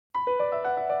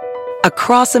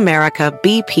Across America,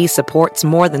 BP supports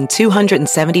more than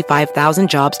 275,000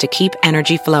 jobs to keep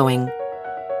energy flowing.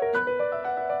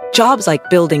 Jobs like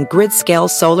building grid-scale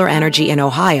solar energy in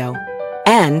Ohio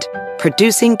and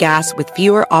producing gas with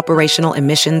fewer operational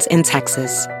emissions in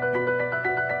Texas.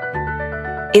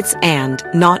 It's and,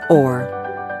 not or.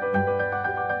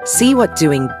 See what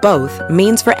doing both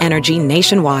means for energy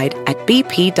nationwide at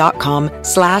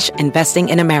bp.com/investing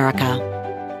in America.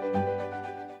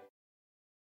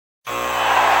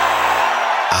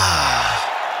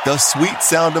 The sweet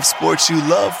sound of sports you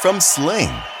love from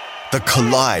Sling. The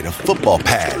collide of football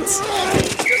pads.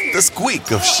 The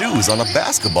squeak of shoes on a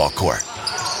basketball court.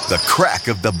 The crack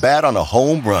of the bat on a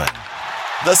home run.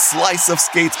 The slice of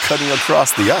skates cutting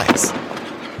across the ice.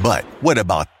 But what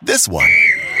about this one?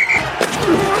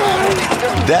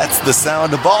 That's the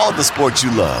sound of all the sports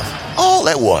you love, all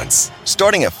at once.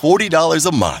 Starting at $40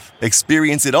 a month.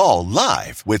 Experience it all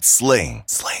live with Sling.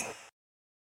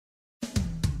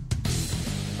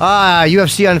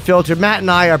 UFC Unfiltered. Matt and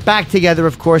I are back together,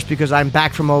 of course, because I'm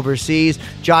back from overseas.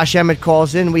 Josh Emmett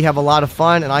calls in. We have a lot of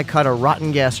fun, and I cut a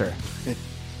rotten gasser.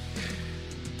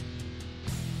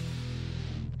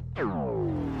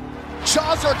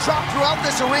 Jaws are dropped throughout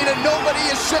this arena. Nobody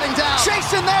is sitting down.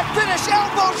 Chasing that finish.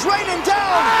 Elbows raining down.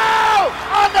 Oh!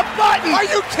 On the button. Are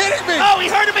you kidding me? Oh, he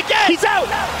hurt him again. He's out.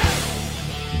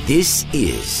 This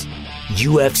is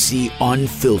UFC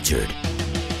Unfiltered.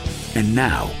 And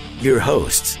now, your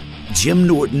hosts, Jim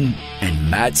Norton and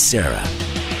Matt Serra.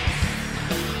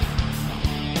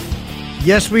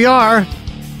 Yes, we are.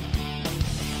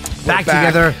 Back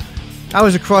together. I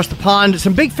was across the pond.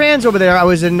 Some big fans over there. I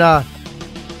was in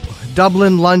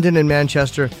Dublin, London, and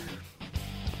Manchester.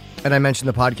 And I mentioned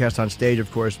the podcast on stage,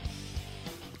 of course.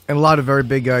 And a lot of very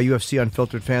big UFC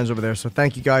Unfiltered fans over there. So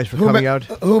thank you guys for coming out.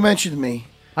 Who mentioned me?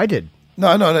 I did.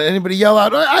 No. Anybody yell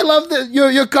out, I love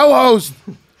your co-host.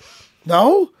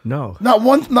 No? No. Not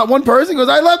one person goes,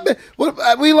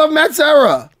 we love Matt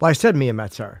Serra. Well, I said me and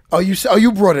Matt Serra. Oh,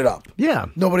 you brought it up. Yeah.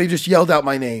 Nobody just yelled out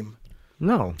my name.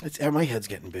 No. My head's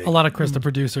getting big. A lot of Chris, the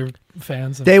producer,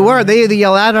 fans. They were. They either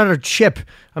yell out or Chip.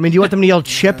 I mean, do you want them to yell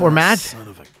Chip or Matt? Son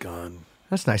of a gun.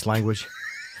 That's nice language.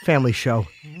 Family show.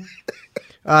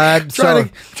 Trying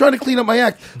to clean up my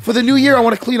act. For the new year, I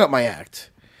want to clean up my act.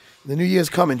 The new year's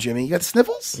coming, Jimmy. You got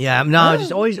sniffles? Yeah, no,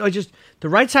 just always the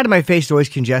right side of my face is always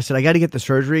congested. I got to get the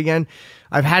surgery again.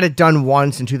 I've had it done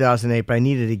once in 2008, but I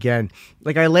need it again.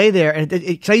 Like I lay there, and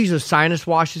because I use those sinus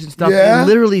washes and stuff, it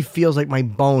literally feels like my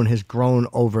bone has grown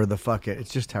over the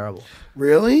It's just terrible.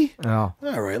 Really? Oh.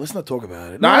 All right, let's not talk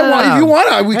about it. No, if you want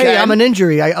to, we can. I'm an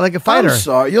injury. I like a fighter. I'm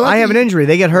sorry. I have an injury.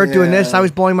 They get hurt doing this. I was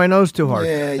blowing my nose too hard.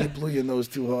 Yeah, you blew your nose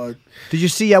too hard. Did you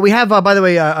see? We have, by the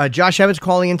way, Josh Evans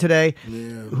calling in today,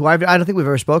 who I don't think we've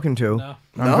ever spoken to. No.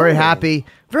 I'm very happy.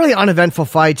 Very uneventful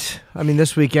fight. I mean,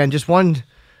 this weekend, just one.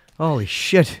 Holy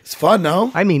shit. It's fun,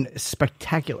 no? I mean,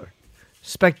 spectacular.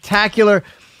 Spectacular.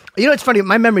 You know, it's funny.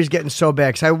 My memory's getting so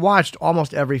bad because I watched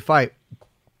almost every fight.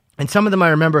 And some of them I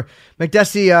remember.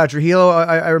 Makdessi Trujillo,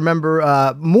 I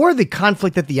remember more the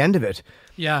conflict at the end of it.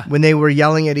 Yeah. When they were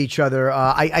yelling at each other.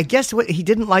 I guess he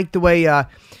didn't like the way...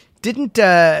 Didn't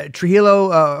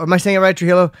Trujillo, am I saying it right,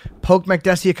 Trujillo, poke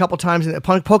Makdessi a couple times, and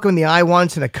poke him in the eye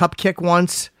once and a cup kick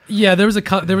once? Yeah, there was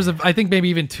I think maybe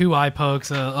even two eye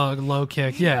pokes, a low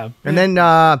kick. Yeah, and then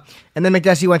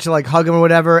Makdessi went to like hug him or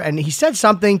whatever, and he said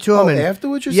something to him. Oh, and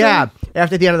afterwards, you're saying?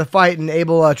 After the end of the fight, and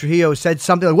Abel Trujillo said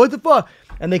something like, "What the fuck?"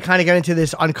 And they kind of got into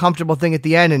this uncomfortable thing at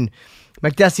the end, and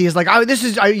Makdessi is like,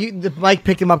 the mic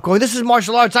picked him up, going, "This is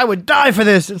martial arts. I would die for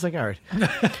this." It's like, all right,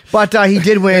 but he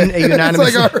did win a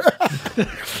unanimous. It's like,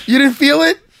 you didn't feel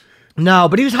it? No,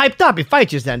 but he was hyped up. His fight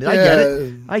just ended. I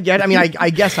get it. I mean, I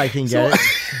guess I can get it.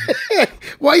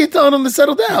 Why are you telling him to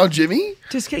settle down, Jimmy?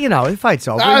 Just, the fight's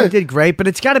over. He did great, but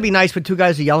it's got to be nice when two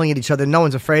guys are yelling at each other. No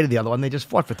one's afraid of the other one. They just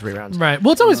fought for 3 rounds. Right.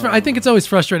 Well, I think it's always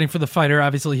frustrating for the fighter.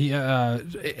 Obviously,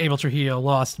 Abel Trujillo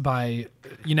lost by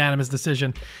unanimous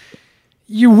decision.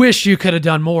 You wish you could have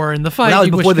done more in the fight. Well,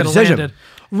 that was before the decision. Landed.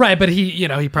 Right, but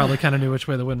he probably kind of knew which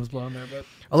way the wind was blowing there. But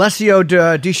Alessio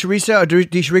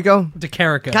DiCirico?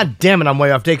 DeCarico. God damn it, I'm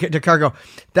way off. DeCarico.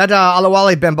 That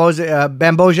Alawale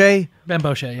Bamboje?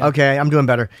 Bamboche, yeah. Okay, I'm doing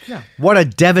better. Yeah. What a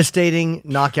devastating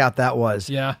knockout that was.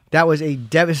 Yeah. That was a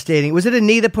devastating... Was it a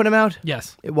knee that put him out?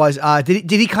 Yes. It was.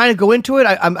 Did he kind of go into it?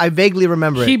 I vaguely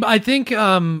remember it. I think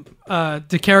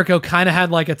DeCarico kind of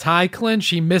had like a tie clinch.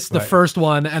 He missed the first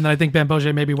one, and then I think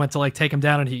Bamboje maybe went to like take him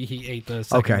down, and he ate the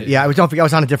second. Okay, yeah, don't forget, I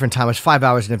was on a different time. It was 5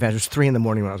 hours in advance. It was 3 in the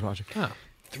morning when I was watching. Oh.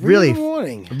 3 in the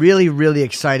morning. Really, really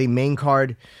exciting main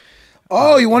card.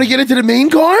 Oh, you want to get into the main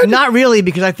card? Not really,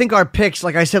 because I think our picks,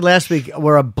 like I said last week,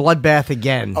 were a bloodbath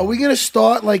again. Are we going to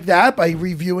start like that by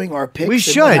reviewing our picks? We and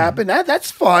should. What happened?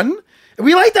 That's fun.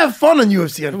 We like to have fun on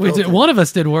UFC Unfiltered. One of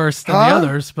us did worse than the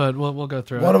others, but we'll go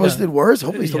through it. One of us did worse?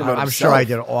 Hopefully he's talking about I'm himself. sure I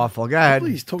did awful. Go ahead.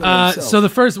 Hopefully he's talking about himself. So the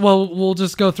first, we'll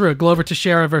just go through it. Glover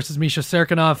Teixeira versus Misha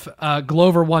Serkinov.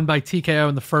 Glover won by TKO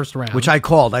in the first round. Which I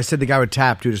called. I said the guy would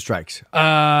tap 2 to strikes.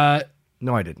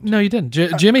 No, I didn't. No, you didn't.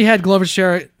 Jimmy had Glover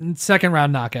Teixeira in second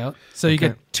round knockout. So you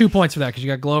get 2 points for that because you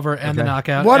got Glover and the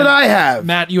knockout. What did And I have?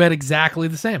 Matt, you had exactly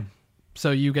the same. So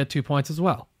you get 2 points as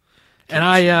well. And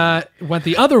I went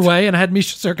the other way, and I had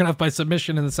Misha Serkinov by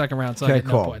submission in the second round, so I get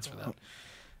no points for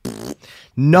that.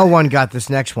 No one got this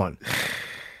next one.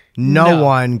 No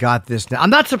one got this. I'm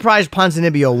not surprised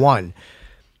Ponzinibbio won,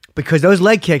 because those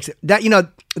leg kicks,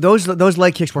 those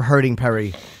leg kicks were hurting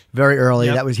Perry very early.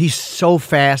 Yep. He's so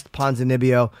fast,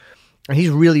 Ponzinibbio, and he's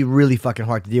really, really fucking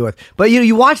hard to deal with. But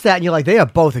you watch that and you're like, they are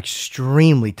both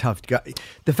extremely tough guys.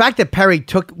 The fact that Perry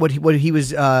took what he was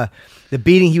the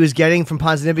beating he was getting from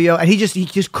Ponzinibbio, and he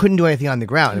just couldn't do anything on the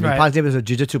ground. I mean, Ponzinibbio's a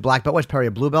jiu-jitsu black belt. What's Perry,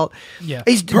 a blue belt? Yeah,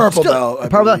 he's purple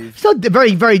belt. Still a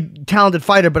very, very talented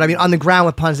fighter, but I mean, on the ground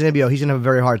with Ponzinibbio, he's gonna have a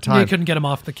very hard time. You couldn't get him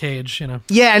off the cage,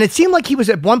 Yeah, and it seemed like he was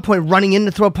at one point running in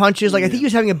to throw punches. Like I think he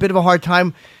was having a bit of a hard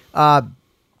time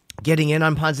getting in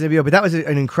on Ponzinibbio, but that was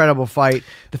an incredible fight.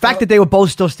 The fact that they were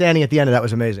both still standing at the end of that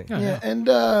was amazing. Yeah, and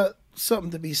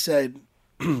something to be said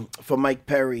for Mike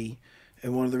Perry,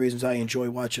 and one of the reasons I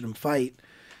enjoy watching him fight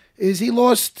is he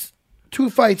lost 2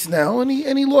 fights now, and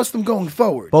he lost them going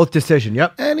forward. Both decision,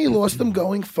 yep. And he lost them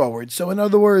going forward. So in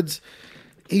other words,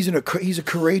 he's a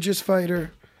courageous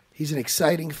fighter. He's an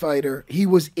exciting fighter. He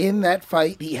was in that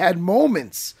fight. He had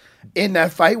moments in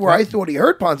that fight where I thought he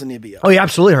hurt Ponzinibbio. Oh, he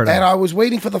absolutely hurt him. And I was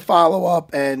waiting for the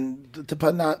follow-up, and to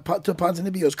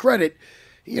Ponzinibbio's credit,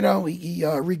 he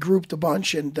regrouped a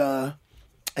bunch,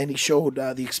 and he showed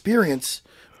the experience.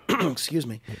 Excuse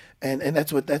me, and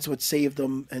that's what saved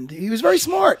him. And he was very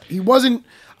smart. He wasn't.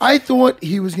 I thought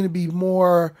he was going to be a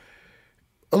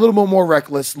little bit more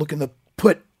reckless, looking to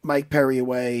put Mike Perry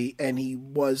away, and he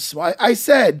was. So I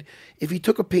said if he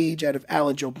took a page out of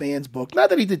Alan Joban's book, not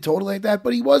that he did totally like that,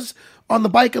 but he was on the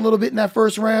bike a little bit in that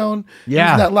first round.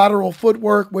 Yeah, that lateral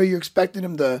footwork where you're expecting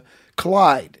him to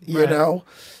collide. You know.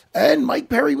 And Mike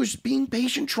Perry was being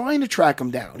patient, trying to track him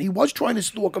down. He was trying to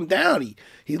stalk him down.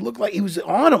 He looked like he was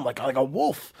on him like a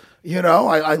wolf.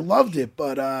 I loved it,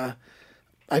 but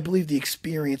I believe the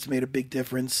experience made a big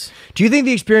difference. Do you think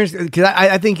the experience? Because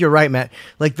I think you're right, Matt.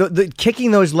 Like the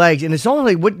kicking those legs, and it's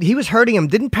only like what he was hurting him.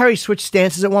 Didn't Perry switch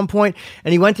stances at one point,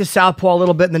 and he went to southpaw a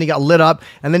little bit, and then he got lit up,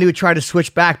 and then he would try to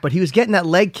switch back, but he was getting that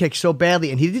leg kick so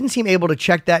badly, and he didn't seem able to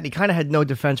check that. And he kind of had no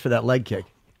defense for that leg kick.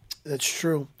 That's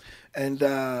true. And,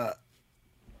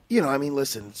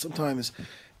 listen, sometimes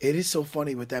it is so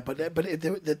funny with that. But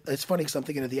it's funny because I'm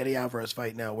thinking of the Eddie Alvarez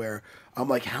fight now where I'm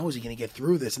like, how is he going to get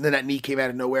through this? And then that knee came out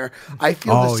of nowhere. I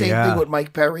feel the same thing with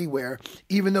Mike Perry where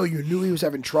even though you knew he was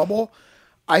having trouble,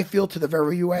 I feel to the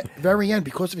very end,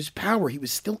 because of his power, he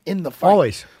was still in the fight.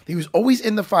 Always. He was always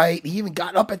in the fight. He even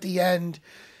got up at the end.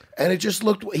 And it just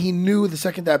looked, he knew the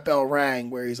second that bell rang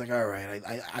where he's like, all right,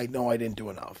 I know I didn't do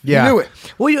enough. Yeah. He knew it.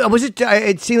 Well, was it,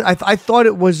 it seemed, I thought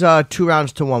it was 2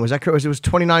 rounds to 1. Was that correct? It was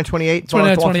 29-28?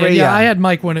 29-28. Yeah, I had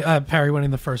Mike Perry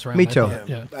winning the first round. Me too.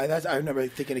 I remember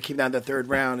thinking it came down to the third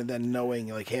round and then knowing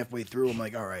like halfway through, I'm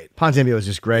like, all right. Ponzinibbio was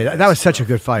just great. That was such a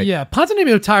good fight. Yeah,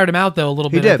 Ponzinibbio tired him out though a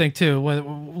little bit, did. I think too. A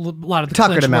lot of the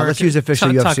tuckered him out. Let's use official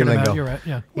UFC lingo. You're right,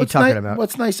 yeah. He tuckered him out.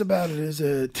 What's nice about it is,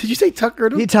 did you say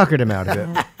tuckered him? He tuckered him out a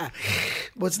bit.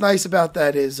 What's nice about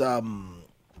that is, I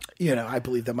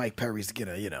believe that Mike Perry's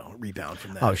gonna, rebound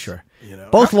from that. Oh, sure.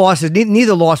 Both losses,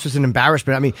 neither loss was an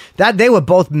embarrassment. I mean, they were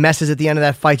both messes at the end of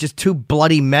that fight, just 2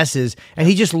 bloody messes, and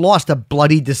he just lost a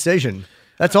bloody decision.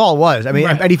 That's all it was. I mean,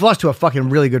 and he lost to a fucking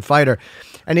really good fighter.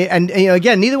 And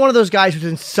again, neither one of those guys was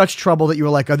in such trouble that you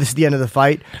were like, oh, this is the end of the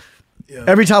fight. Yeah.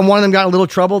 Every time one of them got in a little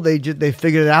trouble, they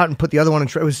figured it out and put the other one in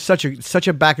trouble. It was such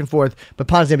a back and forth, but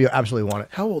Ponzinibbio absolutely won it.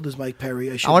 How old is Mike Perry?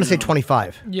 I want to say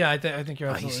 25. Yeah, I think you're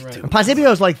absolutely right. And Ponzinibbio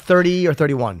is like 30 or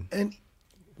 31. And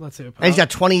let's see. And he's got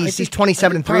 20. He's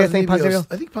 27-3. I think Ponzinibbio.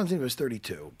 I think Ponzinibbio is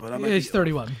 32, but he's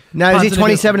 31. Now is he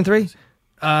 27-3?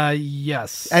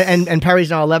 Yes. And Perry's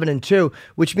now 11-2,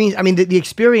 which means, I mean, the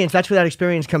experience, that's where that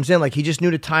experience comes in. Like, he just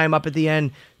knew to tie him up at the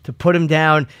end, to put him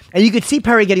down. And you could see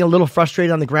Perry getting a little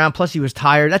frustrated on the ground, plus he was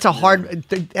tired. That's a hard,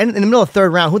 and in the middle of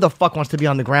third round, who the fuck wants to be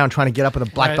on the ground trying to get up with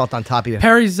a black belt on top of you?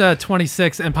 Perry's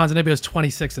 26, and Ponzinibbio's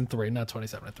 26-3, not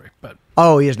 27-3. But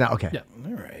oh, he is now, okay. Yeah.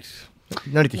 All right.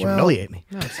 No need to humiliate me.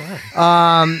 No, it's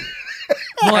all right.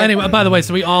 Well, anyway, by the way,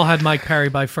 so we all had Mike Perry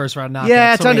by first round knockout.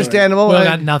 Yeah, it's so understandable. We all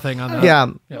got nothing on that.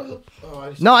 Yeah.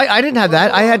 No, I didn't have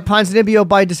that. I had Ponzinibbio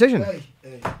by decision.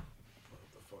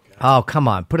 Oh, come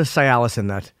on. Put a Cialis in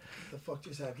that. The fuck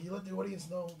just happened? Can you let the audience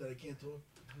know that I can't talk?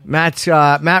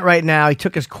 Matt right now, he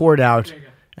took his cord out.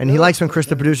 And he likes when Chris,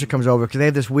 the producer, comes over because they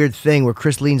have this weird thing where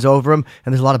Chris leans over him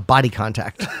and there's a lot of body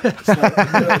contact.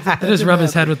 I just rub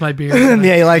his head with my beard.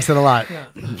 Yeah, he likes it a lot.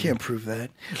 Can't prove that.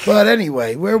 But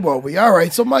anyway, where were we? All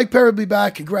right, so Mike Perry will be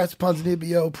back. Congrats to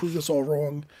Ponzinibbio. Proved us all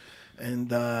wrong. And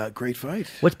great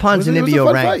fight. What's It was a Ponzinibbio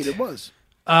fun ranked? fight. It was.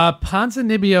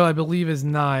 Ponzinibbio, I believe, is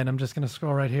 9. I'm just going to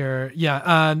scroll right here.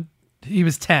 Yeah, he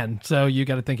was 10, so you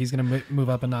got to think he's going to move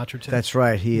up a notch or two. That's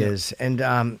right, he is. And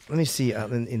let me see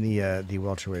in the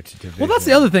welterweight division. Well, that's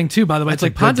the other thing too. By the way, it's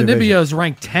like Ponzinibbio's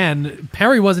ranked 10.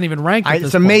 Perry wasn't even ranked. At this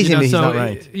it's amazing point, that he's not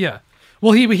ranked. Yeah.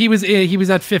 Well, he was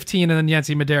at 15, and then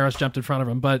Yancy Medeiros jumped in front of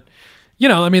him. But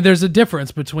I mean, there's a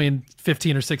difference between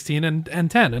 15 or 16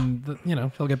 and 10, and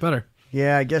he'll get better.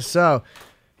 Yeah, I guess so.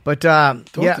 But to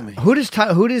me. who does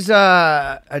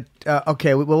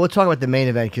okay? Well, we'll talk about the main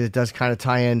event because it does kind of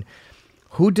tie in.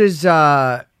 Who does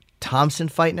Thompson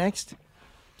fight next?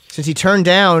 Since he turned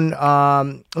down,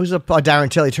 who's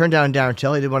Darren Till? He turned down Darren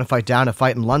Till. He didn't want to fight down a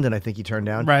fight in London. I think he turned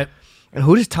down. Right. And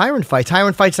who does Tyron fight?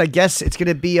 Tyron fights. I guess it's going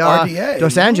to be RDA.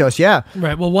 Dos Anjos. Yeah.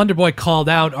 Right. Well, Wonderboy called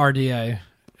out RDA.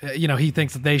 He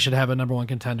thinks that they should have a number 1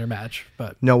 contender match,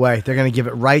 but No way. They're going to give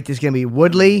it right. There's going to be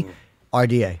Woodley,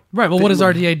 RDA. right. Well, what has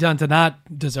RDA done to not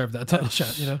deserve that title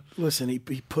shot? Listen, he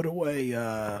put away.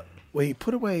 Who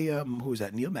was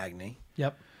that? Neil Magny.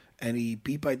 Yep. And he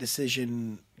beat by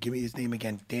decision. Give me his name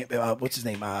again. Damn, what's his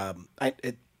name? I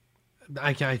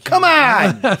can't. Come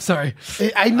on! Sorry.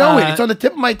 I know it. It's on the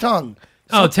tip of my tongue.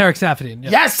 Tarek Saffiedine.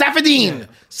 Yep. Yes, Saffiedine. Yeah.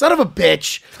 Son of a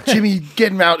bitch. Jimmy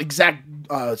getting out exact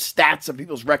stats of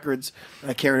people's records.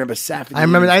 I can't remember Saffiedine. I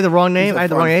remember I had the wrong name. I had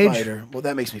the wrong age. Fighter. Well,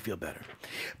 that makes me feel better.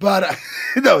 But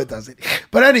no, it doesn't.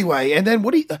 But anyway, and then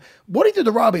what he did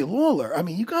to Robbie Lawler. I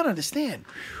mean, you got to understand.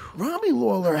 Robbie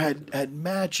Lawler had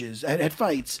matches, had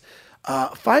fights,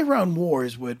 5-round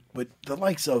wars with the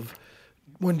likes of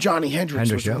when Johnny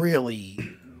Hendricks was really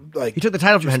like. He took the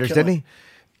title from Hendricks, didn't he?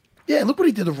 Yeah, and look what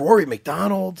he did to Rory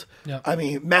McDonald. Yep. I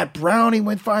mean, Matt Brown, he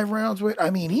went 5 rounds with. I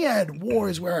mean, he had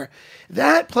wars where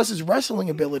that plus his wrestling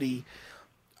ability,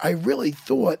 I really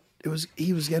thought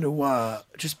he was going to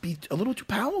just be a little too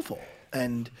powerful.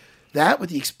 And that with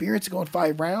the experience of going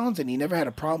 5 rounds, and he never had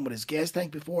a problem with his gas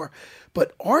tank before.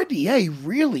 But RDA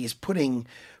really is putting,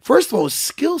 first of all, his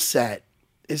skill set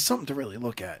is something to really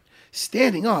look at.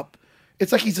 Standing up,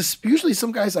 it's like usually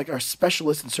some guys like are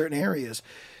specialists in certain areas.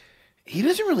 He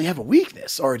doesn't really have a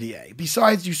weakness, RDA.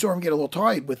 Besides, you saw him get a little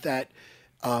tired with that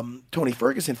Tony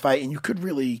Ferguson fight, and you could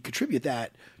really contribute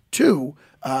that to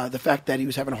the fact that he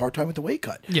was having a hard time with the weight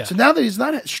cut. Yeah. So now that he's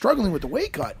not struggling with the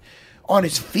weight cut, on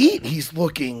his feet, he's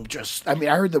looking just. I mean,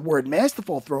 I heard the word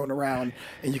masterful thrown around,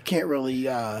 and you can't really.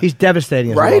 He's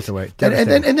devastating as right? a welterweight.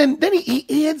 Devastating. And then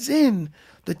he adds in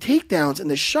the takedowns and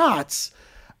the shots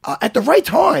at the right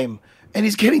time, and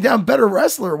he's getting down better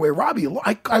wrestler. Where Robbie,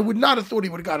 I would not have thought he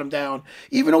would have got him down,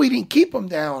 even though he didn't keep him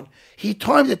down. He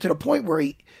timed it to the point where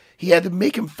he had to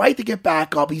make him fight to get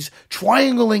back up. He's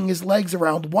triangling his legs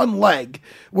around one leg,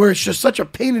 where it's just such a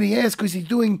pain in the ass because he's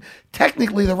doing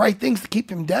technically the right things to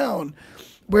keep him down,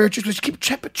 where it just keep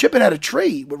chipping at a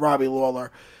tree with Robbie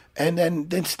Lawler. And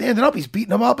then standing up, he's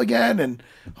beating him up again. And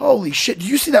holy shit, did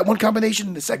you see that one combination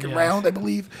in the second round, I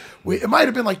believe? It might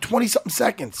have been like 20-something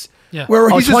seconds. Yeah. Where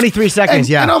 23 seconds,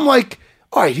 yeah. And I'm like,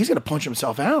 all right, he's going to punch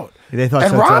himself out. They thought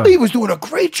and so, Robbie too. was doing a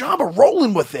great job of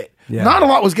rolling with it. Yeah. Not a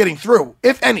lot was getting through,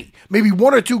 if any. Maybe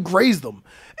 1 or 2 grazed them.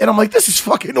 And I'm like, this is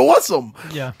fucking awesome.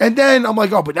 Yeah. And then I'm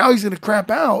like, oh, but now he's going to crap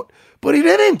out. But he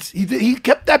didn't. He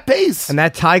kept that pace. And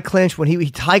that tie clinch, when he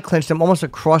tie clinched him almost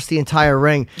across the entire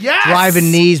ring. Yes!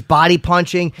 Driving knees, body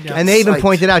punching. Yeah. And they even Psyched.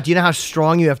 pointed out, do you know how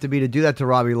strong you have to be to do that to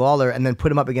Robbie Lawler and then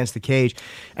put him up against the cage?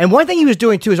 And one thing he was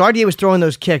doing too is RDA was throwing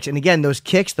those kicks. And again, those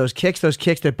kicks, they're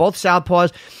both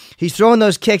southpaws. He's throwing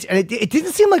those kicks, and it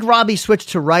didn't seem like Robbie switched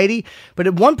to righty, but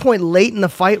at one point late in the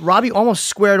fight, Robbie almost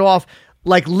squared off,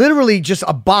 like literally just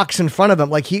a box in front of him.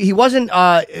 Like he wasn't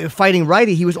fighting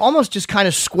righty. He was almost just kind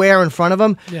of square in front of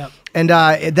him. Yeah. And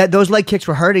those leg kicks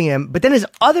were hurting him. But then his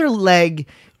other leg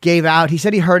gave out. He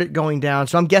said he hurt it going down,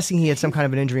 so I'm guessing he had some kind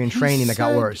of an injury in training that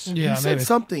got worse. Yeah, he said maybe.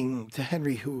 something to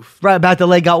Henry Hoof. Right, about the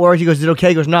leg got worse. He goes, is it okay?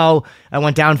 He goes, no, I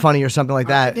went down funny or something like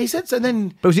that. They said so. And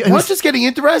then But once it's getting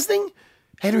interesting,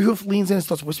 Henry Hoof leans in and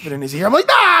starts whispering in his ear. I'm like,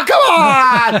 nah, come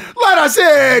on, let us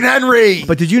in, Henry.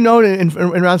 But did you know in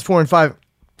rounds 4 and 5,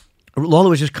 Lawler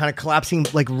was just kind of collapsing,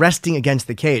 like resting against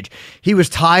the cage. He was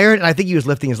tired, and I think he was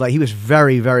lifting his leg. He was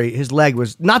his leg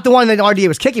was not the one that RDA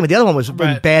was kicking, but the other one was in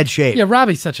bad shape. Yeah,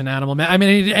 Robbie's such an animal, man. I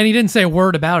mean, he didn't say a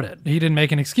word about it. He didn't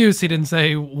make an excuse. He didn't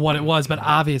say what it was, but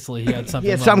obviously he had something.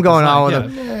 He had something going on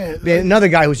with him. Man, another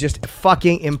guy who's just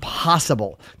fucking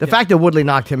impossible. The fact that Woodley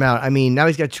knocked him out, I mean, now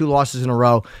he's got 2 losses in a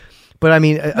row. But I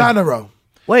mean, not in a row.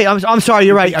 Wait, I'm sorry.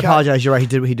 You're right. I apologize. You're right. He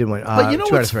did win. But you know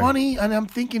what's funny? And I'm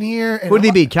thinking here. Who did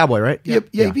he beat? Cowboy, right? Yeah,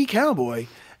 he beat Cowboy.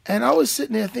 And I was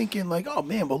sitting there thinking, like, oh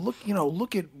man, but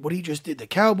look at what he just did to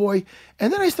Cowboy.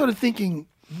 And then I started thinking,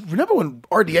 remember when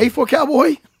RDA fought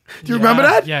Cowboy? Do you remember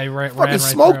that? Yeah, he fucking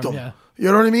smoked him. Yeah.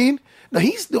 You know what I mean? Now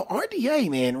he's the RDA,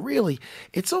 man. Really,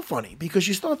 it's so funny because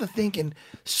you start to thinking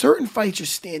certain fights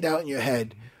just stand out in your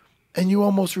head, and you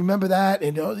almost remember that,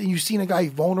 and you've seen a guy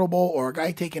vulnerable or a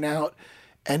guy taken out.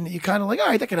 And you're kind of like, all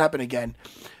right, that could happen again.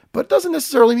 But it doesn't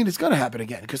necessarily mean it's going to happen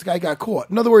again because the guy got caught.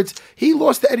 In other words, he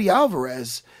lost to Eddie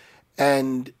Alvarez,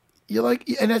 and you're like,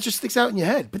 and that just sticks out in your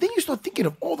head. But then you start thinking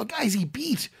of all the guys he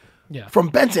beat, from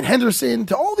Benson Henderson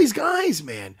to all these guys,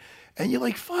 man. And you're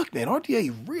like, fuck, man,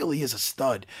 RDA really is a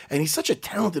stud. And he's such a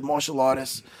talented martial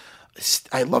artist.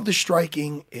 I love the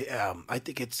striking. I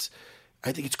think it's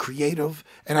creative,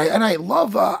 and I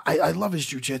love his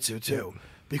jiu-jitsu too.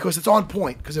 Because it's on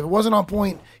point. Because if it wasn't on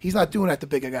point, he's not doing that to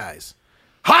bigger guys.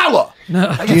 Holla!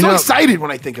 I get so excited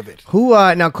when I think of it. Who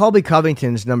now? Colby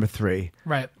Covington's number 3.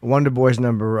 Right. Wonder Boy's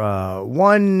number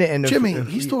 1. And Jimmy,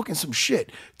 he's talking some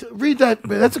shit. Read that.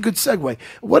 That's a good segue.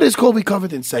 What is Colby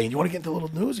Covington saying? You want to get into a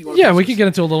little news? Yeah, we can get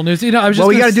into a little news. I was just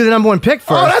we got to do the number 1 pick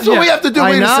first. Oh, that's what we have to do.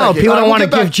 I know. People don't want to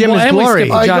give Jim his glory. We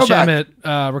Josh Emmett,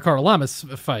 Ricardo Lamas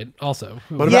fight also.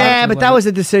 But that was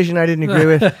a decision I didn't agree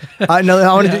with. No,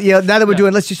 I want to. Now that we're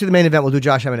doing, let's just do the main event. We'll do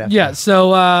Josh Emmett after. Yeah.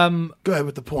 So go ahead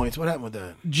with the points. What happened with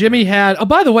that? Jimmy had. Oh,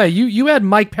 by the way, you had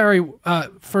Mike Perry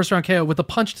first round KO with a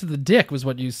punch to the dick was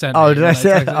what you sent. Oh, did I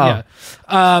say? Yeah.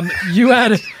 You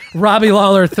had Robbie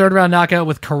Lawler third round knockout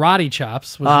with karate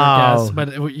chops was your guess,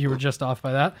 but you were just off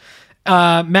by that.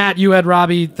 Matt, you had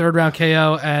Robbie third round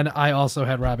KO, and I also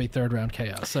had Robbie third round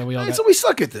KO. So we all. So we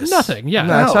suck at this. Nothing. Yeah.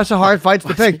 No, that's a hard fight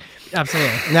to pick.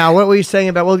 Absolutely. Now, what were you saying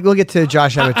about? We'll get to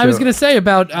Josh Emmett. I was going to say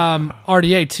about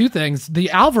RDA 2 things. The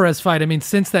Alvarez fight. I mean,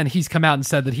 since then he's come out and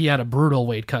said that he had a brutal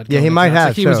weight cut. Yeah, he might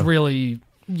have. So he was really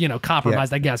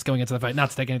compromised. I guess going into the fight.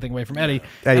 Not to take anything away from Eddie.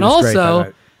 Eddie and was also.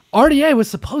 Great, RDA was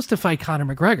supposed to fight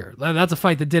Conor McGregor. That's a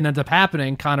fight that didn't end up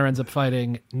happening. Conor ends up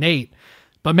fighting Nate.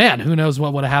 But man, who knows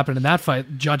what would have happened in that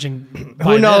fight, judging by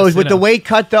who knows? This, with the weight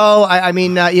cut, though, I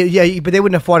mean, but they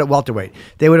wouldn't have fought at welterweight.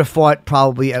 They would have fought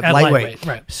probably at lightweight.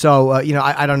 Right. So,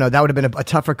 I don't know. That would have been a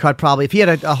tougher cut probably. If he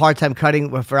had a hard time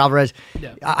cutting for Alvarez,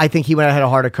 I think he would have had a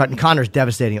harder cut. And Conor's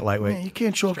devastating at lightweight. Man, you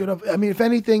can't chalk it up. I mean, if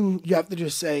anything, you have to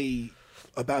just say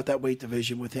about that weight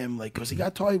division with him, like, because he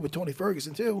got tied with Tony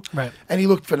Ferguson too, right? And he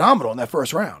looked phenomenal in that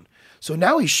first round. So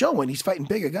now he's showing he's fighting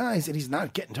bigger guys and he's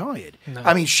not getting tired. No.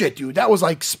 I mean, shit, dude, that was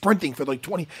like sprinting for like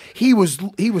 20. He was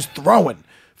throwing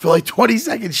for like 20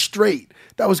 seconds straight.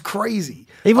 That was crazy.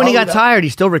 Even when he got tired, he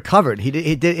still recovered. He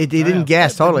didn't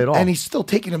gas totally at all. And he's still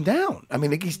taking him down. I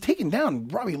mean, he's taking down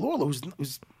Robbie Lawler,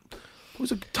 who's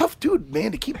a tough dude,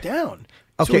 man, to keep down.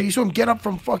 Okay, so you saw him get up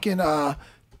from fucking.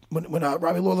 When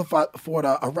Robbie Lawler fought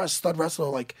a stud wrestler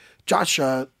like Josh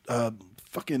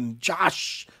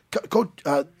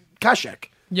Koscheck.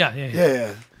 Yeah.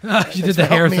 You did the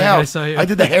hair thing. I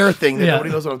did the hair thing that nobody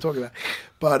knows what I'm talking about.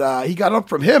 But he got up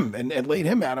from him and laid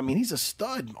him out. I mean, he's a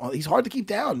stud. He's hard to keep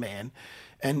down, man.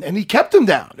 And he kept him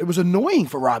down. It was annoying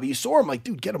for Robbie. You saw him like,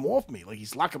 dude, get him off me. Like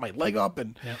he's locking my leg up,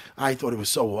 and I thought it was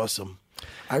so awesome.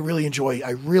 I really enjoy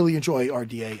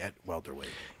RDA at welterweight.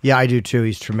 Yeah, I do too.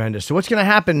 He's tremendous. So what's going to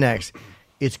happen next?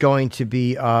 It's going to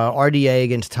be RDA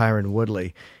against Tyron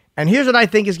Woodley. And here's what I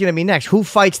think is going to be next. Who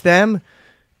fights them?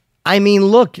 I mean,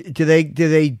 look, do they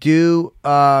do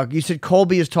you said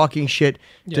Colby is talking shit.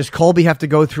 Yeah. Does Colby have to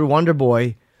go through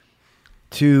Wonderboy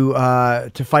to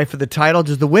fight for the title?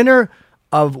 Does the winner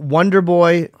of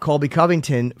Wonderboy Colby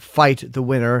Covington fight the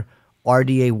winner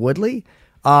RDA Woodley?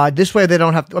 This way they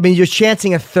don't have to, I mean, you're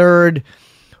chancing a third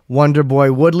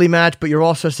Wonderboy Woodley match, but you're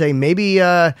also saying maybe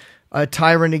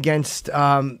Tyron against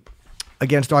RDA.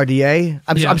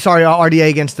 I'm sorry, RDA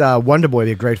against Wonderboy would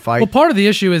be a great fight. Well, part of the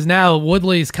issue is now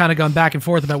Woodley's kind of gone back and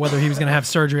forth about whether he was going to have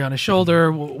surgery on his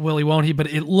shoulder. Will he, won't he?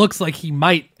 But it looks like he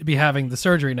might be having the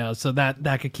surgery now, so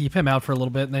that could keep him out for a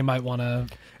little bit, and they might want to...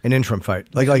 An interim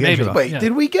fight. Like maybe. Wait,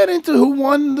 did we get into who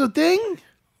won the thing?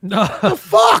 No. The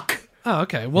fuck? Oh,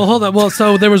 okay. Well, hold on. Well,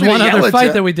 so there was Gonna one yell other at fight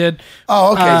ya. that we did.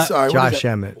 Oh, okay. Sorry. What Josh is that?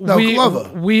 Emmett. No,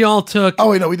 Glover. We all took.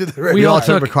 Oh, wait, no, we did that already. We all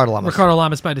took took Ricardo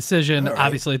Lamas. by decision. All right.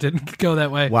 Obviously, it didn't go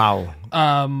that way. Wow.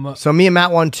 So me and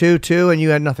Matt won 2-2, and you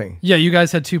had nothing. Yeah, you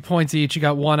guys had 2 points each. You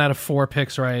got 1 out of 4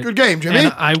 picks right. Good game, Jimmy.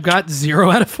 And I got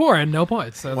 0 out of 4 and no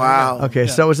points. So Wow. Okay,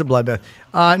 so it was a bloodbath.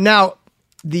 Now,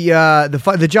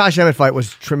 the Josh Emmett fight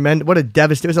was tremendous. What a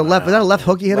devastating! Was that a left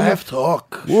hook he hit him Left with?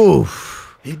 hook. Oof.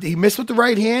 He missed with the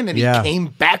right hand, and he came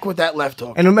back with that left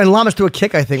hook. And Lamas threw a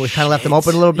kick, I think, which kind of left him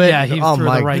open a little bit. Yeah, he oh threw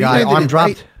my the right god, hand. arm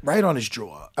dropped. Right on his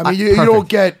jaw. I mean, you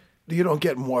don't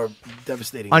get more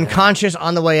devastating. Unconscious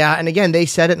on the way out. And again, they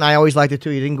said it, and I always liked it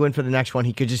too. He didn't go in for the next one.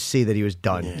 He could just see that he was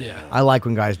done. Yeah. I like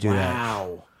when guys do that.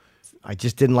 Wow. I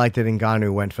just didn't like that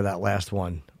Ngannou went for that last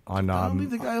one. Don't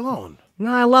leave the guy alone.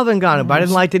 No, I love Ngannou, but I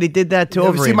didn't like that he did that to You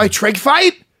ever see Overeem. my Treg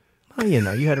fight? Oh, you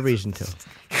had a reason to.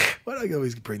 Why do I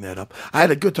always bring that up? I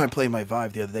had a good time playing my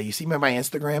Vive the other day. You see my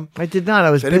Instagram? I did not. I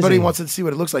was If anybody busy. wants to see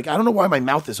what it looks like, I don't know why my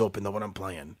mouth is open though when I'm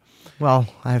playing. Well,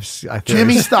 I have theories.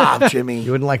 Jimmy, stop, Jimmy.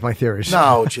 You wouldn't like my theories.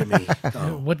 No, Jimmy.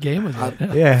 No. What game was it?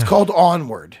 Yeah. It's called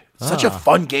Onward. Such a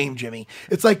fun game, Jimmy.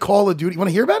 It's like Call of Duty. You want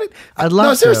to hear about it? I'd love No,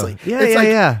 to. seriously. Yeah, it's yeah, like,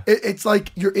 yeah. It's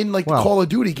like you're in like the Well. Call of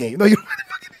Duty game. No, you.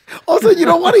 Also, you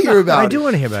don't want to hear about it. I do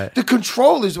want to hear about it. The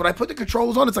controllers, when I put the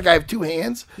controllers on, it's like I have 2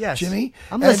 hands. Yes. Jimmy.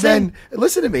 I'm and listening. then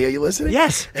listen to me. Are you listening?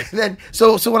 Yes. And then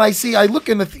so when I look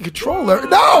in the controller.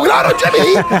 No,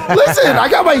 Jimmy. Listen, I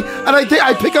got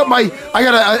I pick up my. I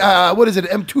got a what is it?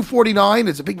 M249.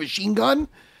 It's a big machine gun.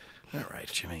 All right,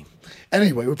 Jimmy.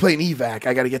 Anyway, we're playing evac.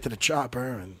 I got to get to the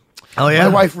chopper and. Oh, yeah?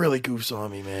 My wife really goofs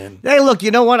on me, man. Hey, look,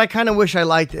 you know what? I kind of wish I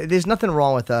liked it. There's nothing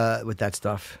wrong with that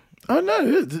stuff. Oh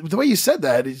no! The way you said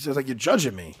that, it's just like you're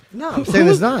judging me. No, I'm saying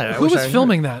there's not. I Who wish was I-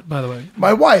 filming that, by the way?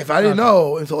 My wife, I didn't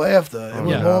know until after. It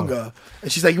was Yeah. longer,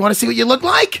 and she's like, "You want to see what you look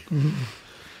like?"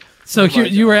 So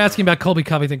you were asking about Colby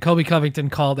Covington. Colby Covington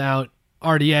called out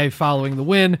RDA following the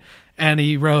win, and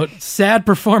he wrote, "Sad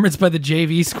performance by the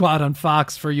JV squad on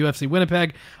Fox for UFC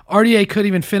Winnipeg. RDA could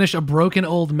even finish a broken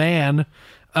old man.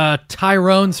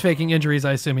 Tyrone's faking injuries,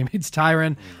 I assume he means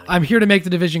Tyron. I'm here to make the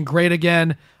division great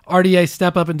again. RDA,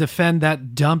 step up and defend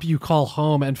that dump you call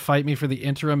home and fight me for the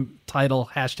interim title.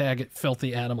 Hashtag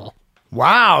filthy animal."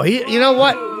 Wow. You know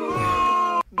what?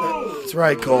 That's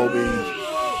right, Colby.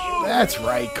 That's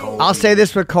right, Colby. I'll say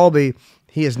this for Colby.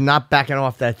 He is not backing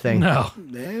off that thing. No.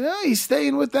 Yeah, he's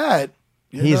staying with that.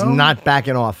 You He's know? not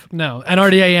backing off. No. And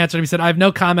RDA answered him. He said, "I have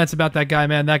no comments about that guy,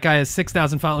 man. That guy has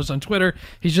 6,000 followers on Twitter.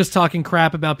 He's just talking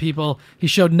crap about people. He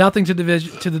showed nothing to the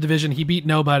division. He beat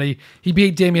nobody. He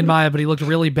beat Damian Maia, but he looked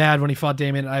really bad when he fought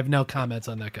Damian. I have no comments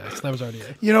on that guy." So that was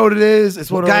RDA. You know what it is?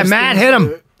 It's one of Guy those Matt things hit him.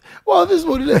 where- Well, this is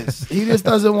what it is. He just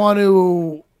doesn't want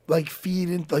to feed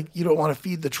in. You don't want to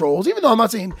feed the trolls. Even though I'm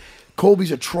not saying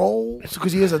Colby's a troll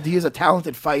because he is a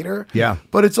talented fighter. Yeah.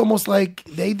 But it's almost like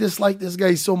they dislike this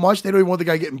guy so much they don't even want the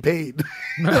guy getting paid.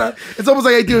 You know? It's almost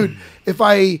like, hey, dude,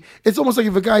 it's almost like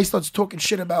if a guy starts talking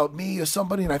shit about me or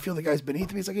somebody and I feel the guy's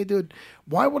beneath me, it's like, hey, dude,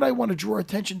 why would I want to draw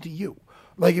attention to you?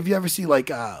 Like if you ever see like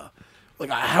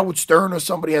Howard Stern or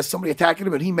somebody has somebody attacking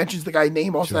him and he mentions the guy's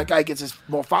name, also that guy gets his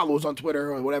more followers on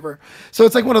Twitter or whatever. So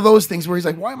it's like one of those things where he's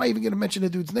like, why am I even going to mention the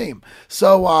dude's name?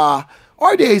 So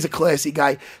RDA is a classy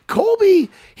guy. Colby,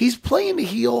 he's playing the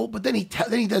heel, but then he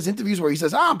does interviews where he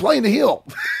says, I'm playing the heel.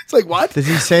 It's like, what? Does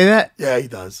he say that? Yeah, he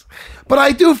does. But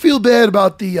I do feel bad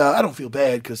about I don't feel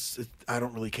bad because I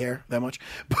don't really care that much.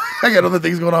 I got other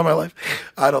things going on in my life.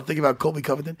 I don't think about Colby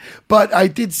Covington. But I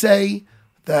did say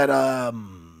that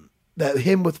that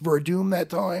him with Verdum that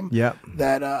time. Yeah.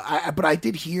 But I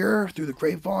did hear through the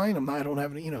grapevine. I don't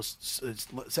have any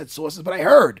set sources, but I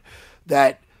heard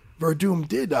that Verdum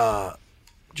did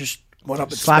just went up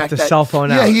and Slapped smacked the that. cell phone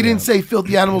Yeah, out. he didn't say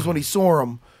filthy animals when he saw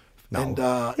him. No. And,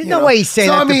 There's no way he's saying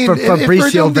that to if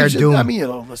Fabricio Verdum. I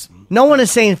mean, listen. No one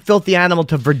is saying filthy animal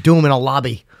to Verdum in a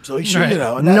lobby. So he should,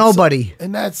 Nobody.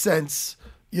 In that sense,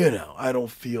 I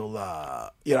don't feel,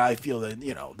 I feel that,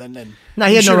 then. No,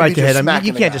 he had no shouldn't right be to just hit him. smacking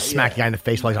You the can't guy, just smack the guy in the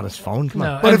face while he's on his phone. Come on.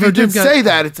 No. But And if you did Verdum got- say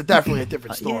that, it's definitely a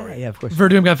different story. Yeah, of course.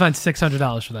 Verdum got fined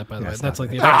 $600 for that, by the way. That's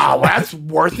like the Oh, that's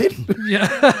worth it. yeah.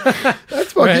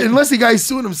 That's fucking, Right. unless the guy's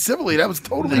suing him civilly, that was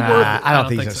totally worth it. I don't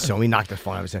think think he's so. so. He knocked the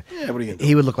phone. I was saying. Yeah, what are you gonna do?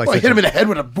 He would look like Well, such hit him a- in the head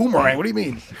with a boomerang. What do you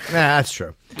mean? Nah, that's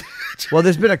true. Well,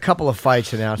 there's been a couple of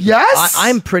fights announced. Yes?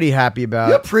 I'm pretty happy about.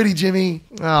 You're pretty, Jimmy.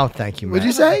 Oh, thank you, man. What'd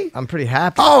you say? I'm pretty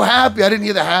happy. Oh, happy. I didn't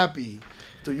hear the happy.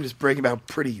 So you're just bragging about how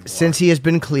pretty you are. Since he has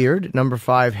been cleared, number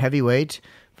 5 heavyweight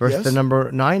versus Yes. the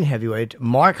number 9 heavyweight,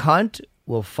 Mark Hunt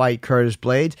will fight Curtis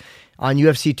Blades on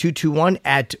UFC 221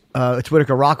 at it's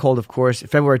Whitaker Rockhold, of course,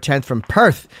 February 10th from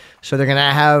Perth. So they're going to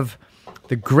have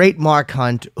the great Mark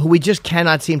Hunt, who we just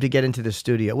cannot seem to get into the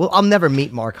studio. Well, I'll never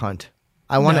meet Mark Hunt.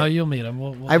 No, you'll meet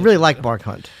him. I really like Mark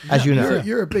Hunt, as you know.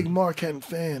 You're a big Mark Hunt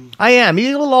fan. I am.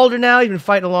 He's a little older now. He's been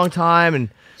fighting a long time, and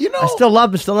I still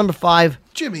love him. Still number 5.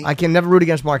 Jimmy. I can never root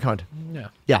against Mark Hunt.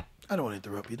 Yeah. I don't want to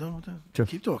interrupt you. Done with that? Sure.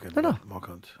 Keep talking. No. Mark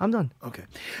Hunt. I'm done. Okay.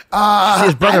 See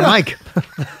his brother Mike.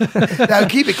 Now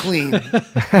keep it clean.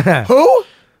 Who?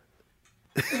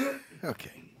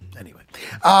 Okay. Anyway.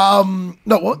 No.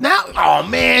 Well, now. Oh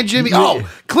man, Jimmy. Oh,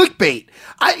 clickbait.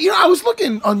 I was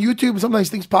looking on YouTube. And sometimes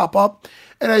things pop up,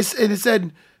 and it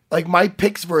said like my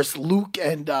picks versus Luke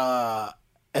and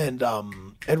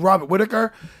Robert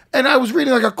Whittaker. And I was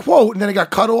reading like a quote, and then it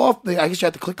got cut off. I guess you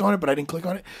had to click on it, but I didn't click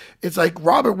on it. It's like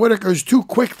Robert Whittaker's too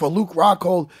quick for Luke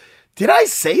Rockhold. Did I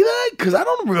say that? Because I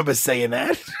don't remember saying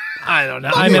that. I don't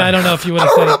know. I mean, I don't know if you would have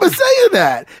said said I don't remember saying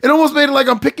that. It almost made it like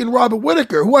I'm picking Robert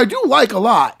Whittaker, who I do like a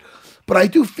lot. But I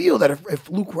do feel that if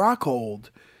Luke Rockhold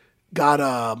got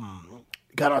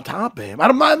on top of him,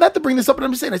 I'm not to bring this up, but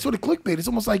I'm just saying I sort of clickbait. It's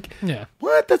almost like,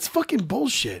 what? That's fucking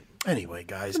bullshit. Anyway,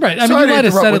 guys. Right. I mean, you might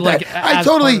have said it like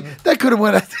that could have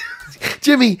went.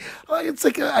 Jimmy, it's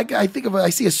like I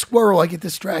see a squirrel, I get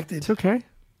distracted. It's okay.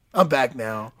 I'm back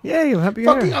now. Yeah, you'll happy.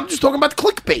 I'm just talking about the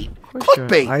clickbait.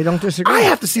 Clickbait. I don't disagree. I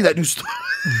have to see that new story.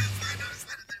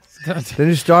 The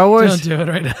new Star Wars? Don't do it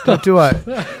right now. Don't do what?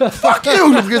 Fuck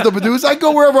you, because the producer. I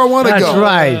go wherever I want to go. That's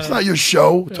right. It's not your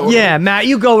show. Totally. Yeah, Matt,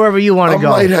 you go wherever you want to go.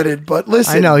 I'm lightheaded, but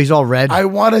listen. I know, he's all red. I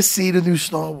want to see the new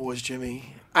Star Wars,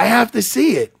 Jimmy. I have to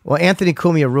see it. Well, Anthony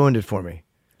Cumia ruined it for me.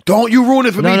 Don't you ruin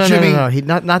it for me, Jimmy. No. He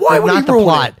not Why would the he ruin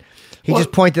plot. It? He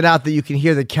just pointed out that you can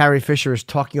hear that Carrie Fisher is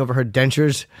talking over her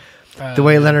dentures. The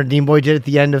way Leonard Nimoy did at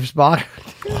the end of Spock.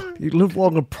 You live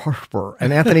long and prosper.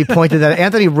 And Anthony pointed that.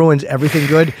 Anthony ruins everything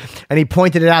good. And he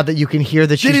pointed it out that you can hear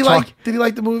that she's talking. Did he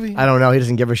like the movie? I don't know. He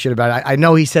doesn't give a shit about it. I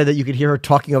know he said that you could hear her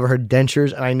talking over her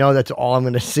dentures. And I know that's all I'm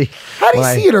going to see. How did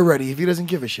he see it already if he doesn't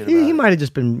give a shit about it? He might have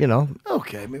just been,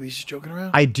 Okay, maybe he's just joking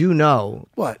around. I do know.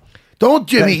 What? Don't,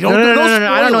 Jimmy. No.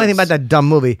 I don't know anything about that dumb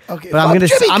movie. Okay, but I'm going to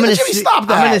stop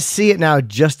that. I'm going to see it now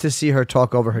just to see her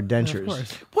talk over her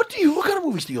dentures. What kind of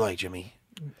movies do you like, Jimmy?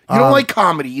 You don't like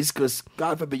comedies because,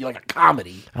 God forbid, you like a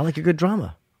comedy. I like a good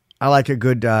drama. I like a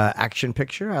good action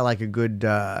picture. I like a good,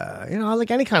 I like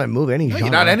any kind of movie, any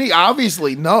genre. Not any,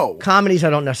 obviously, no. Comedies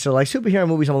I don't necessarily like. Superhero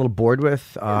movies I'm a little bored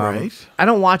with. Right. I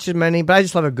don't watch as many, but I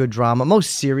just love a good drama.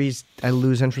 Most series I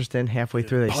lose interest in halfway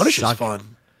through. They Punisher's suck.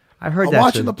 fun. I've heard I'm that.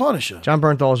 watching The Punisher. John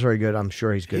Bernthal's very good. I'm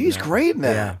sure he's good. He's now. great in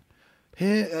that.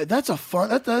 Yeah. That's a fun,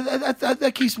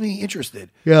 that keeps me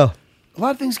interested. Yeah. A lot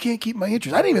of things can't keep my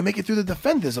interest. I didn't even make it through The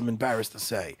Defenders, I'm embarrassed to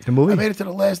say. The movie? I made it to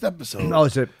the last episode. Oh,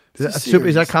 is that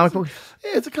a comic book?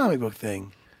 Yeah, it's a comic book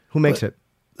thing. Who makes it?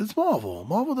 It's Marvel.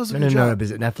 Marvel does a No. good job.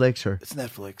 Is it Netflix or? It's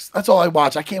Netflix. That's all I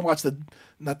watch. I can't watch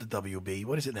not the WB.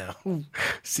 What is it now?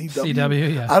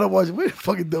 CW, yeah. I don't watch what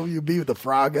fucking WB with the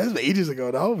frog. That's ages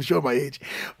ago now. I'm showing my age.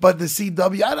 But the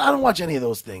CW, I don't watch any of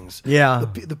those things. Yeah.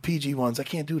 The PG ones. I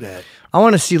can't do that. I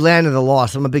want to see Land of the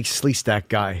Lost. I'm a big Sleestack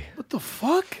guy. What the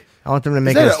fuck? I want them to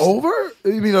make it. Is that over?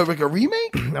 You mean like a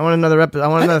remake? I want another episode. I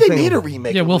want another thing. They made a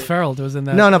remake. Yeah, Will Ferrell was in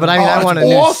that. No, but I want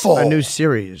a new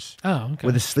series. Oh, okay.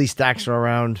 Where the Sleestacks are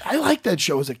around. I liked that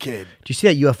show as a kid. Do you see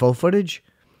that UFO footage?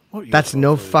 That's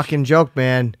no fucking joke,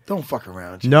 man. Don't fuck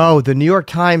around. No, the New York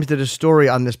Times did a story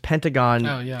on this Pentagon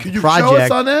Could you project. show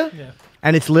us on that? Yeah.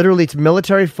 And it's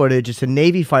military footage. It's a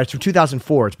Navy fighter. It's from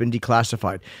 2004. It's been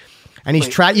declassified. And he's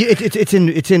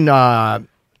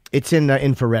It's in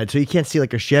infrared, so you can't see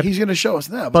like a ship. He's going to show us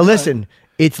now. But listen,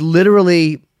 it's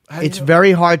literally, it's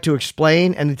very hard to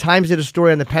explain. And the Times did a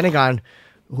story on the Pentagon,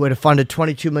 who had funded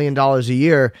 $22 million a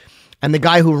year. And the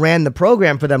guy who ran the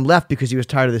program for them left because he was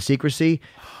tired of the secrecy.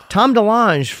 Tom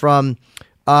DeLonge from,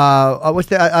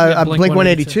 Blink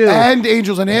 182. And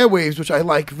Angels and Airwaves, which I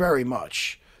like very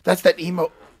much. That's that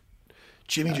emo.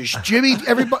 Jimmy,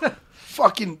 everybody,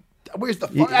 fucking, where's the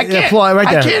fuck? I can't.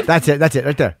 Right there. That's it,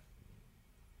 right there.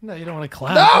 No, you don't want to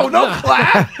clap. No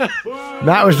clap.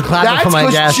 That was clapping for my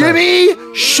gas. Jimmy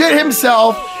shit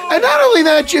himself. And not only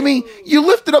that, Jimmy, you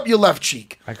lifted up your left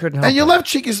cheek. I couldn't help And your it. left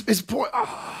cheek is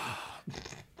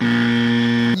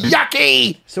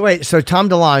yucky. So Tom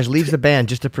DeLonge leaves the band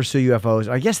just to pursue UFOs.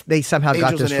 I guess they somehow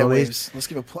got Angels this and released. Airwaves. Let's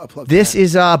give a plug. This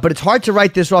is, but it's hard to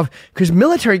write this off because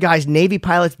military guys, Navy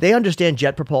pilots, they understand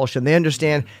jet propulsion. They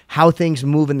understand how things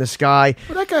move in the sky.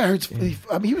 Well, that guy hurts.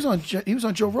 I mean, he was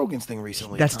on Joe Rogan's thing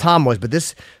recently. That's Tom was, but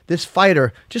this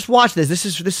fighter, just watch this. This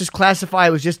is classified.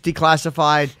 It was just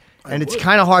declassified, and it's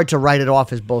kind of hard to write it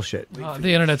off as bullshit.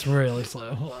 The internet's really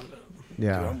slow. Hold on.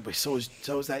 Yeah. So is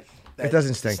that. It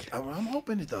doesn't stink. I'm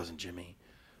hoping it doesn't, Jimmy.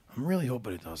 I'm really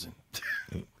hoping it doesn't.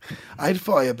 I'd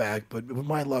fire back, but with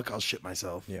my luck, I'll shit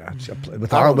myself. Yeah,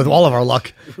 with all of our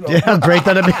luck. Yeah, how great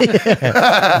that'd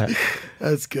be.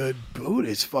 That's good.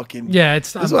 Buddha's fucking. Yeah,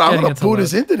 I'm gonna boot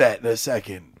his internet in a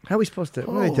second. How are we supposed to?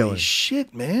 What are they doing? Holy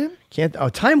shit, man! Can't. Oh,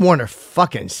 Time Warner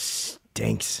fucking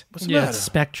stinks. What's the Yeah, matter? it's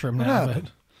Spectrum What now.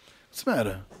 happened? What's the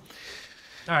matter?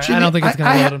 All right, Jimmy, I don't think it's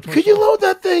going to load. Could you load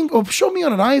that thing or show me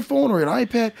on an iPhone or an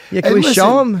iPad? Yeah, can we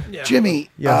show him? Jimmy,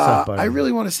 Yeah, what's up, buddy? I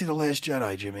really want to see The Last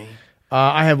Jedi, Jimmy.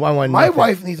 I have one. My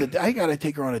wife needs I got to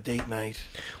take her on a date night.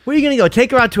 Where are you going to go?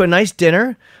 Take her out to a nice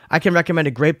dinner. I can recommend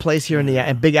a great place here in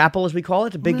the Big Apple, as we call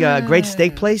it, a big, great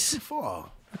steak place. Oh,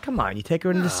 Come on, you take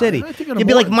her into the city. I take her to You'd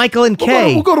be like Morton's. Michael and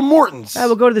Kay. We'll go to Morton's. Yeah,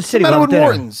 we'll go to the city. What's the We'll matter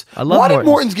have with dinner. Morton's? I love Why did Morton's.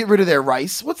 Morton's get rid of their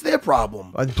rice? What's their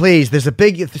problem? Please, there's a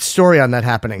big story on that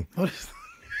happening.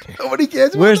 Nobody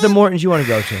cares. Where's the about that? Morton's you want to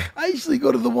go to? I usually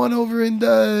go to the one over in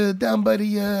down by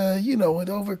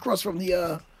the over across from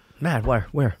the Matt, where?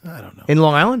 I don't know. In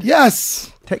Long Island?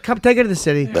 Yes. Take her to the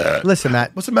city. Listen,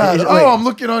 Matt. What's the matter? Wait. I'm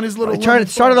looking on his little.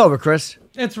 Start it over, Chris.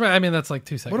 It's right. I mean, that's like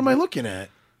 2 seconds. What am I looking at?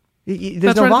 There's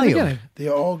That's no right at the volume. beginning.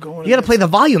 They're all going. You got to play the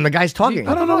volume. The guy's talking.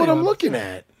 I don't know what I'm looking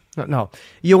at. No.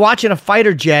 You're watching a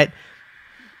fighter jet.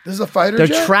 This is a fighter They're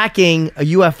jet? tracking a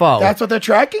UFO. That's what they're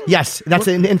tracking? Yes, that's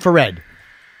an infrared.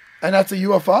 And that's a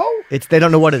UFO? They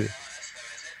don't know what it is.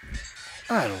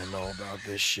 I don't know about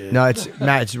this shit. No,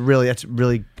 that's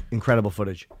really incredible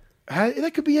footage.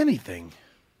 That could be anything.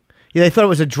 Yeah, they thought it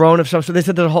was a drone of some sort. They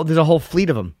said there's a whole fleet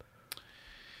of them.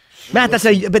 Matt,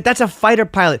 that's a fighter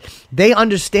pilot. They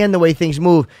understand the way things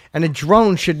move, and a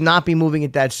drone should not be moving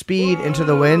at that speed into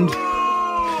the wind.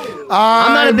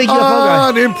 I'm not a big UFO guy.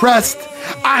 I'm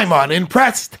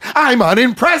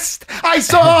unimpressed. I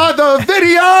saw the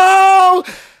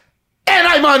video, and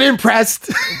I'm unimpressed.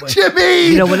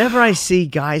 Jimmy! Whenever I see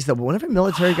guys, whenever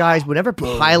military guys, whenever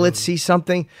pilots see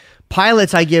something,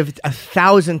 pilots I give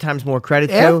 1,000 times more credit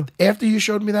to. After you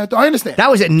showed me that, I understand. That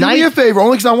was at night. Do me a favor,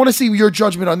 only because I want to see your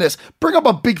judgment on this. Bring up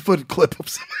a Bigfoot clip of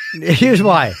somebody. Here's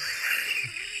why.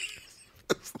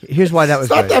 That was It's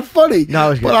not good. that funny. No, it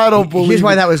was good. But I don't believe Here's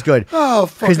why it. that was good. Oh,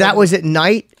 fuck. Because that was at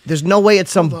night. There's no way it's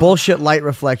some bullshit light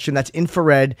reflection. That's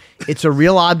infrared. It's a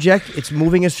real object. It's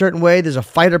moving a certain way. There's a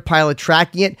fighter pilot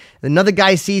tracking it. Another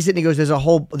guy sees it and he goes, "There's a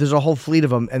whole fleet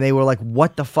of them." And they were like,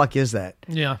 "What the fuck is that?"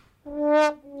 Yeah.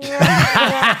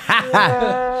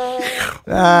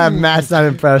 Matt's not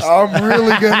impressed. I'm really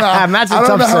gonna. Matt's a I don't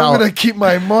tough know how sell. I'm gonna keep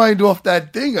my mind off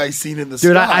that thing I seen in the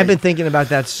Dude, sky. I've been thinking about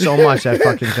that so much. That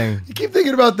fucking thing. You keep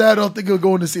thinking about that. I don't think I'm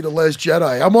going to see The Last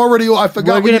Jedi. I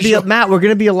forgot. Matt, we're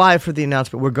gonna be alive for the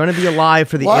announcement. We're gonna be alive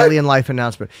for the What? alien life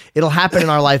announcement. It'll happen in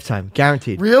our lifetime,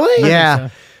 guaranteed. Really? Yeah.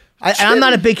 And I'm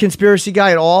not a big conspiracy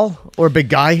guy at all, or a big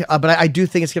guy, but I do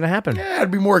think it's gonna happen. Yeah, I'd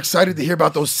be more excited to hear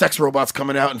about those sex robots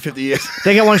coming out in 50 years.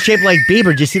 They got one shaped like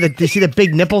Bieber. Do you see the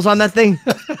big nipples on that thing?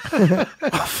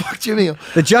 Fuck, Jimmy.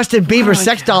 The Justin Bieber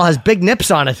sex doll has big nips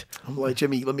on it. I'm like,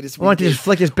 Jimmy, let me just. I want to just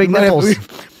flick his big We might have- nipples.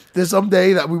 There's some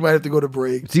day that we might have to go to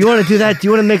break. Do you want to do that? Do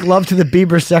you want to make love to the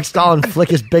Bieber sex doll and flick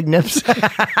his big nips? Is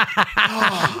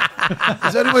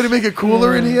there any way to make it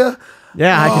cooler in here?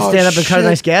 Yeah, I can Oh, stand up and cut a shit.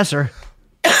 nice gasser.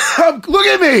 Look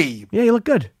at me. Yeah, you look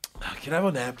good. Can I have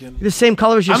a napkin? You're the same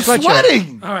color as your I'm sweatshirt.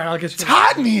 sweating. All right, I'll get you. It's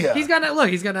hot in here. He's got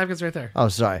napkins right there. Oh,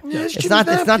 sorry. it's It's Jimmy's not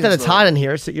that napkins, it's though. hot in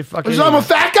here. It's that you're fucking. I'm a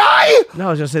fat guy. No,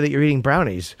 I was gonna say that you're eating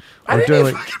brownies I or didn't doing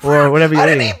eat what- fucking or whatever I you're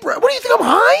didn't eating. eat what do you think? I'm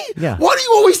high? Yeah. What do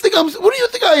you always think I'm? What do you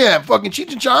think I am? Fucking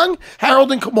Cheech and Chong,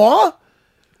 Harold and Kumar.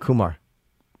 Kumar,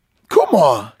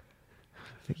 Kumar.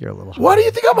 I think you're a little. Why do you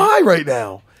think I'm high right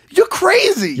now? You're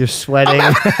crazy. You're sweating.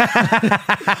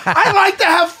 I like to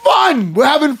have fun. We're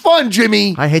having fun,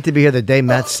 Jimmy. I hate to be here the day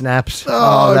Matt snaps.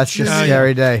 Oh, Oh, that's just a Jimmy.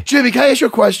 scary day. Jimmy, can I ask you a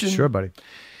question? Sure, buddy.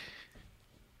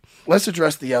 Let's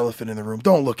address the elephant in the room.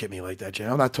 Don't look at me like that, Jimmy.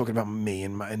 I'm not talking about me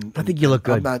and my. I think you look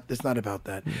good. It's not about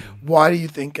that. Why do you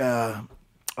think? I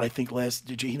think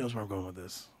he knows where I'm going with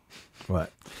this.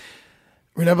 What?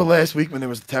 Remember last week when there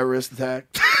was a terrorist attack?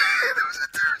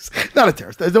 Not a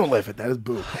terrorist. Don't laugh at that. It's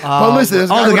boo. But listen, there's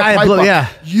a guy the with a guy that pipe blew- bomb.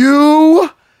 yeah.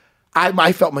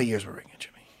 I felt my ears were ringing,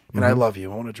 Jimmy. And I love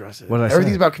you. I want to address it. What did I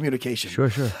Everything's say? about communication.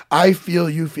 Sure. I feel,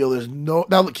 you feel. There's no.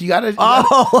 Now look, you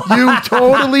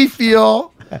totally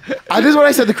feel. This is what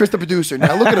I said to Chris, the producer.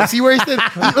 Now look at him. See where he said.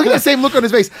 Look at the same look on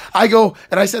his face. I go,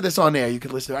 and I said this on air. You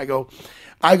can listen. I go.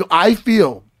 I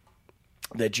feel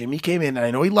that Jimmy came in, and I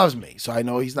know he loves me, so I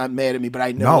know he's not mad at me. But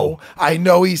I know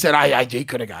he said he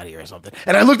could have got here or something.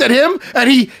 And I looked at him, and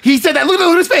he said that. Look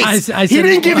at his face. I he said-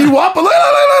 didn't give you up.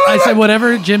 I said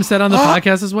whatever Jim said on the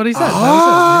podcast is what he said.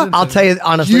 I'll tell you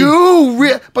honestly.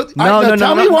 But No.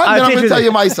 tell me one, then I'm going to tell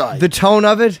you my side. The tone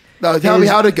of it No, tell me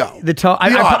how'd it go. The tone.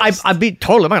 Be honest. I beat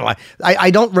totally. I'm not gonna lie.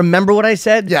 I don't remember what I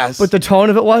said. Yes. But the tone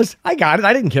of it was, I got it.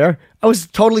 I didn't care. I was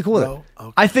totally cool with it.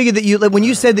 Okay. I figured that when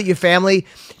you said that your family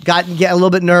get a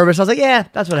little bit nervous, I was like, yeah,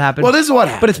 that's what happened. Well, this is what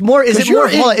happened. But it's more. Is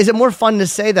 'Cause is it more fun to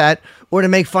say that or to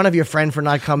make fun of your friend for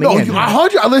not coming No, in?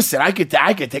 100. Listen, I could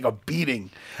take a beating.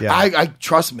 Yeah. I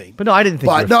trust me. But no, I didn't think.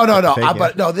 But you were no. faking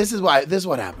But it. no, this is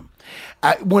what happened.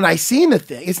 When I seen the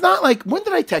thing, it's not like, when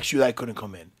did I text you that I couldn't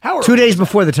come in? How early 2 days was that?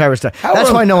 before the terrorist attack. How That's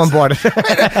early why no one was bought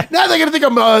it. Now they're gonna think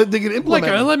I'm they can Like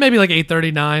implement. maybe like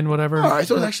 8:39, whatever. All right,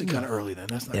 so it's actually kind of early then.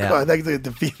 That's not Yeah. good.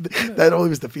 That only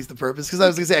was defeats the purpose, because I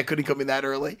was gonna say I couldn't come in that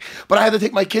early, but I had to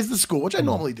take my kids to school, which I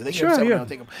normally do. They Sure, get upset when I yeah. don't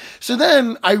take them. So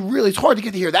then it's hard to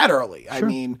get to here that early. I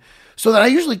mean, so then I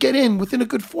usually get in within a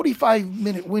good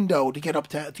 45-minute window to get up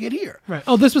to get here. Right.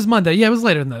 Oh, this was Monday. Yeah, it was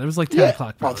later than that. It was like 10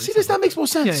 o'clock. Well, probably, see, that makes more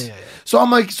sense. Yeah. So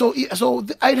I'm like, so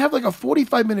I'd have like a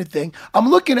 45-minute thing. I'm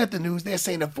looking at the news. They're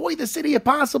saying avoid the city if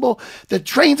possible. The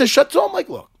trains are shut. So I'm like,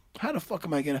 look, how the fuck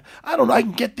am I gonna? I don't know. I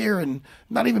can get there and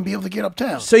not even be able to get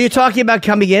uptown. So you're talking about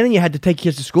coming in and you had to take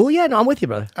kids to school? Yeah, no, I'm with you,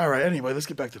 brother. All right. Anyway, let's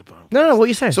get back to the point. No, what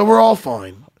you saying? So we're all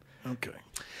fine. Okay.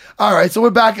 All right. So we're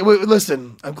back.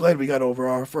 Listen, I'm glad we got over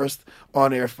our first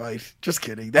on-air fight. Just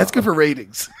kidding. That's good for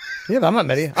ratings. yeah, but I'm not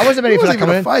ready. I wasn't ready It for that wasn't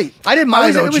coming even a in. fight. I didn't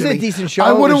mind. know, It was a Jimmy. decent show.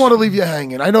 I wouldn't It want to was- leave you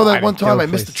hanging. I know that I one didn't time go, I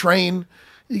missed please. the train.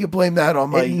 You can blame that on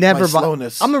my, It never my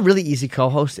slowness. I'm a really easy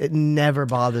co-host. It never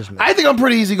bothers me. I think I'm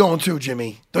pretty easy going too,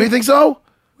 Jimmy. Don't you think so?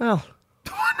 Well,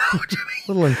 No, Jimmy.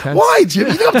 a little intense. Why,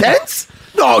 Jimmy? You think I'm tense?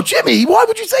 No, Jimmy. Why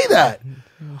would you say that?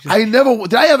 I never.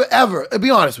 Did I ever? Be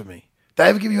honest with me. Did I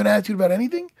ever give you an attitude about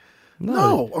anything?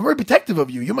 No. I'm very protective of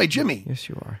you. You're my Jimmy. Yes,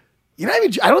 you are. You're not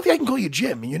even. I don't think I can call you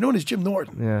Jim. You're known as Jim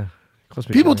Norton. Yeah. Close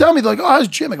me People to tell me, they're like, "Oh, how's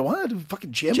Jim?" I go, "What?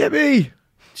 Fucking Jim? Jimmy.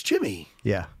 It's Jimmy.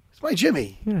 Yeah. It's my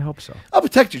Jimmy. Yeah, I hope so. I'll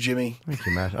protect you, Jimmy." Thank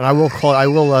you, Matt. And I will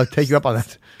take you up on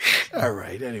that. All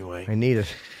right. Anyway. I need it.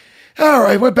 All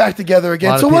right. We're back together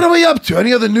again. Lot of So what people- are we up to?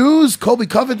 Any other news? Colby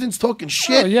Covington's talking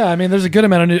shit. Oh, yeah, I mean, there's a good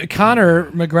amount of news.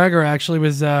 Conor McGregor actually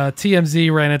was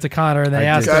TMZ ran into Conor and they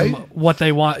asked him what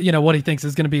they want, what he thinks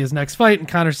is going to be his next fight. And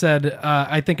Conor said,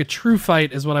 I think a true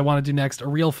fight is what I want to do next, a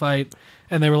real fight.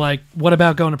 And they were like, what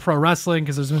about going to pro wrestling?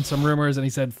 Because there's been some rumors. And he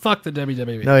said, fuck the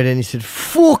WWE. No, he didn't. He said,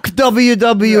 fuck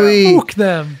WWE. Fuck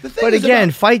them. But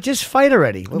again, just fight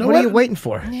already. What are you waiting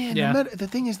for? Yeah. Yeah. The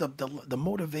thing is, the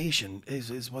motivation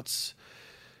is what's.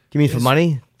 You mean for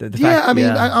money? The Yeah, fact- I mean,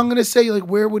 I'm going to say, like,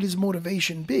 where would his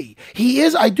motivation be?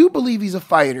 I do believe he's a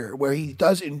fighter where he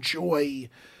does enjoy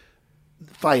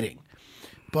fighting.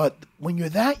 But when you're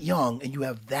that young and you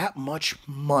have that much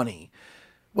money,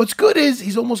 what's good is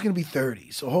he's almost going to be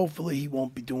 30. So hopefully he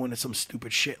won't be doing some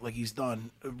stupid shit like he's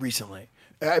done recently.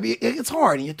 I mean, it's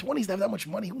hard. In your 20s to have that much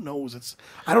money, who knows?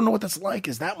 I don't know what that's like.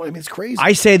 Is that? I mean, it's crazy.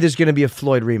 I say there's going to be a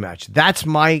Floyd rematch. That's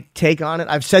my take on it.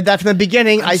 I've said that from the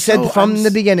beginning. I said from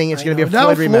the beginning it's going to be a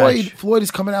Floyd rematch. Floyd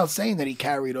is coming out saying that he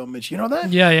carried him. You know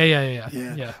that?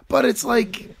 Yeah. But it's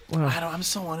like, I'm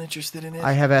so uninterested in it.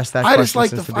 I have asked that I question just like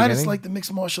since the I just beginning. like the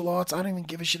mixed martial arts. I don't even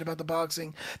give a shit about the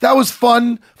boxing. That was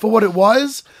fun for what it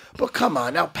was. But come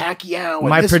on, now Pacquiao. And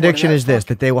My this prediction one and is this: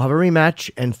 that they will have a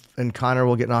rematch, and Conor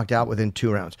will get knocked out within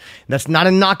 2 rounds. And that's not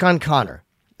a knock on Conor.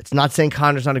 It's not saying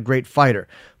Conor's not a great fighter,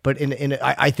 but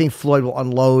I think Floyd will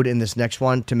unload in this next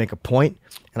one to make a point,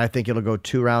 and I think it'll go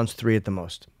 2 rounds, 3 at the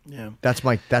most. Yeah, that's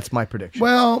my prediction.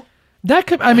 Well, that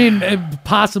could, I mean,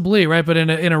 possibly, right? But in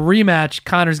a rematch,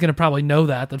 Conor's going to probably know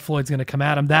that Floyd's going to come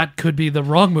at him. That could be the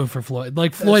wrong move for Floyd.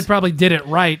 Like, Floyd probably did it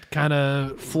right, kind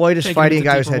of. Floyd is fighting a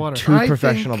guy who's had 2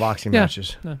 professional boxing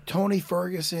matches. Tony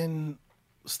Ferguson,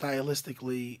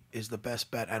 stylistically, is the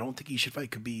best bet. I don't think he should fight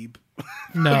Khabib.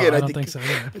 No, I don't think so.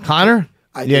 Yeah. Conor?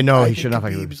 I He should not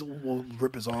fight Khabib. Will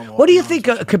rip his arm off. What do you think,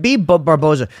 Khabib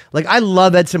Barboza? Like, I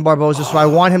love Edson Barboza, so I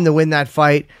want him to win that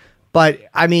fight. But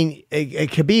I mean,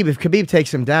 Khabib. If Khabib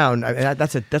takes him down, I mean,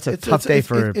 that's a tough day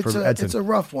for Edson. It's a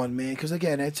rough one, man. Because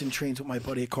again, Edson trains with my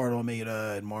buddy Carl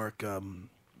Almeida and Mark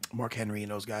Henry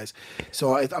and those guys.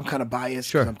 So I'm kind of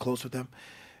biased because I'm close with them.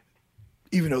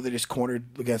 Even though they just cornered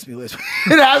against me last week.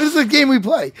 This is a game we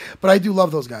play. But I do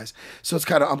love those guys. So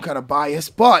I'm kind of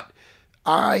biased. But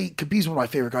Khabib's one of my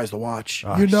favorite guys to watch.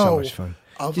 Oh, so much fun.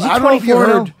 I Is he don't know if you 24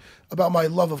 now? heard about my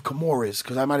love of Kimuras,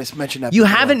 because I might have mentioned that You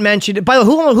before. haven't mentioned it. By the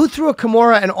way, who threw a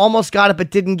Kimura and almost got it but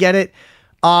didn't get it?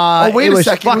 Wait it a was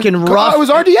second. fucking rough. It was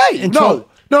RDA. Until-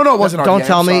 No, it wasn't RDA. Don't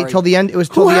tell I'm me. sorry. Till the end. It was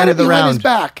till the end of the Who had round. his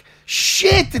back?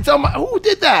 Shit! It's on my. Who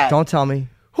did that? Don't tell me.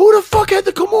 Who the fuck had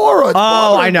the Kimura? It's Oh,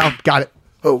 bothering I know. me. Got it.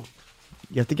 Who?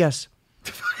 You have to guess.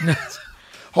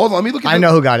 Hold on. Let me look at I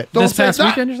know who got it. Don't This say past that.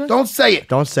 weekend, you're saying? Don't say it.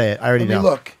 Don't say it. I already Let me know.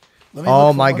 look. Let me Oh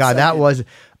look for my 1 God, that second. was.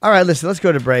 All right, listen, let's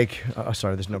go to break. Oh,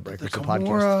 sorry, there's no break. The It's a podcast.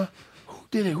 Kimura. Who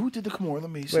did it? Who did the Kimura?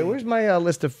 Let me see. Wait, where's my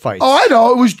list of fights? Oh, I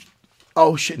know. It was.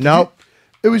 Oh shit. Nope.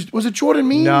 Was it Jordan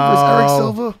Mean No. versus Eric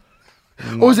Silva?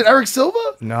 Oh, was it Eric Silva?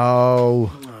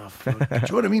 No. Oh, fuck.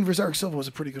 Jordan Mean versus Eric Silva was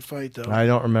a pretty good fight, though. I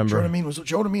don't remember.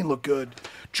 Jordan Mean looked good.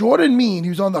 Jordan Mean, he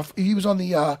was on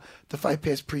the Fight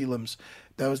Pass prelims.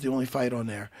 That was the only fight on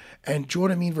there. And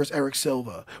Jordan Mean versus Eric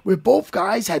Silva, where both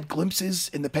guys had glimpses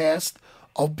in the past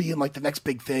of being like the next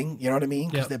big thing. You know what I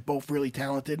mean? Because they're both really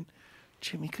talented.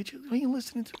 Jimmy, are you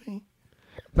listening to me?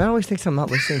 Matt always thinks I'm not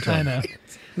listening to him. I know.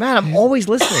 Man, I'm always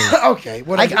listening. Okay. I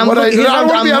don't want I'm-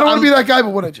 to be that guy, but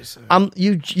what I just said.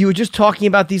 You were just talking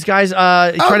about these guys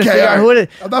trying to figure out all who it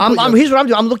right. is. Here's what I'm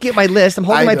doing. I'm looking at my list. I'm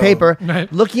holding I my know. paper,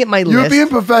 Right. looking at my You're list, being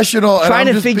professional. and trying I'm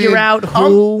to just figure being- out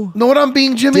who know what I'm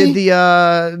being, Jimmy? did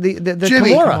the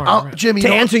Jimmy, Kimura. Jimmy, To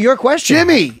answer your question.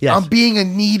 Jimmy, Yes. I'm being a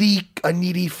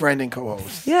needy friend and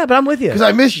co-host Yeah, but I'm with you. because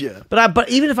I miss you. But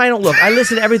even if I don't look, I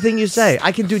listen to everything you say.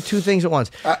 I can do two things at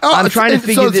once. I'm trying to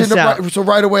figure this out. So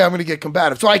right away, I'm going to get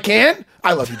combative. So I can.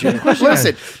 I love you, Jimmy.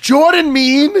 Listen, Jordan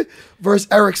Mean versus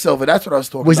Eric Silva. That's what I was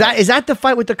talking about. Is that the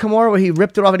fight with the Kimura where he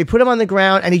ripped it off and he put him on the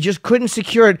ground and he just couldn't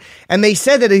secure it? And they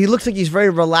said that he looks like he's very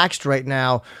relaxed right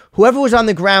now. Whoever was on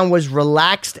the ground was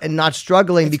relaxed and not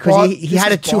struggling because he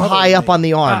had it too high up on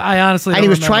the arm. I honestly and don't he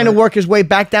was remember trying to it. work his way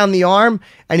back down the arm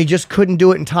and he just couldn't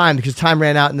do it in time because time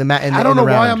ran out in the match. I don't know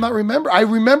why I'm not remember. I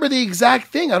remember the exact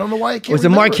thing. I don't know why I can't. Was it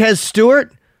remember Marquez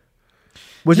Stewart?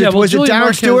 Was Yeah, it well, was it Julian Darren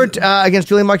Marquez- Stewart against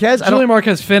Julian Marquez? Julian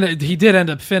Marquez he did end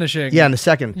up finishing. Yeah, in the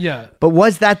second. Yeah. But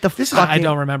was that the fucking... I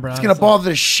don't remember. It's going to bother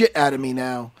the shit out of me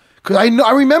now because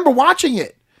I remember watching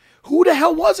it. Who the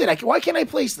hell was it? Why can't I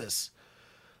place this?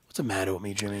 What's the matter with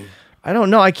me, Jimmy? I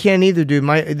don't know. I can't either, dude.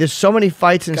 There's so many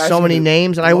fights and Guys so are many gonna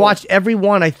names, and I blow. watched every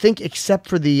one. I think except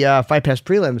for the Fight Pass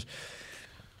prelims.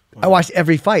 I watched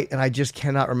every fight, and I just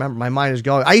cannot remember. My mind is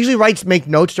going. I usually make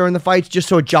notes during the fights just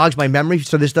so it jogs my memory,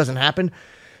 so this doesn't happen.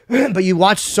 But you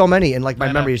watch so many, and like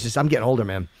my memory is just. I'm getting older,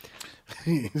 man.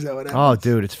 Is that what happened? Oh,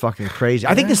 dude, it's fucking crazy.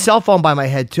 I think the cell phone by my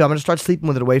head too. I'm gonna start sleeping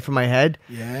with it away from my head.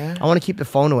 Yeah? I want to keep the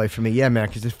phone away from me. Yeah, man,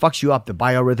 because it fucks you up, the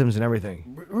biorhythms and everything.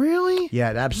 Really?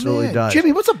 Yeah, it absolutely Man. does.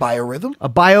 Jimmy, what's a biorhythm? A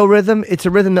biorhythm, it's a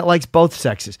rhythm that likes both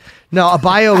sexes. No, a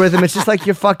biorhythm, it's just like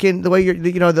your fucking, the way you're,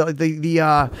 you know,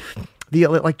 the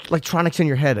like electronics in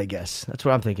your head, I guess. That's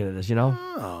what I'm thinking it is, you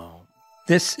know?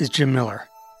 This is Jim Miller,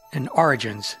 and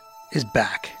Origins is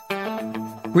back.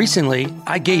 Recently,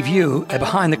 I gave you a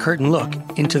behind-the-curtain look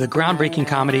into the groundbreaking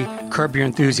comedy Curb Your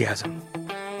Enthusiasm.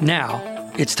 Now,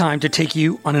 it's time to take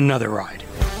you on another ride,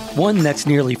 one that's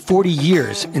nearly 40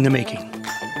 years in the making.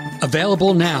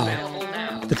 Available now,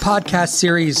 the podcast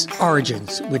series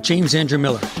Origins with James Andrew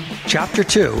Miller. Chapter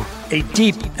 2, a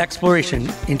deep exploration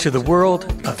into the world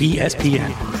of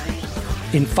ESPN.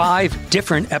 In 5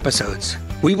 different episodes,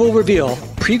 we will reveal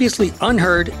previously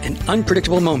unheard and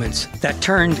unpredictable moments that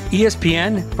turned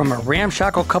ESPN from a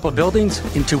ramshackle couple buildings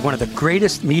into one of the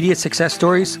greatest media success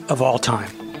stories of all time.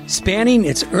 Spanning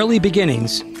its early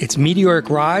beginnings, its meteoric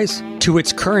rise, to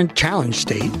its current challenge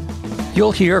state,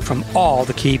 you'll hear from all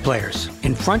the key players,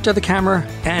 in front of the camera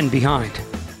and behind.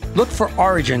 Look for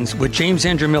Origins with James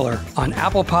Andrew Miller on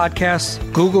Apple Podcasts,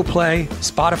 Google Play,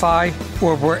 Spotify,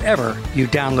 or wherever you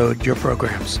download your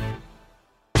programs.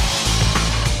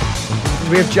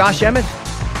 We have Josh Emmett.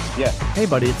 Yeah. Hey,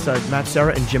 buddy, it's Matt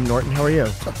Serra and Jim Norton. How are you?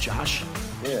 What's up, Josh?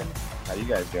 Yeah. How you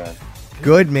guys doing?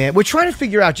 Good, man. We're trying to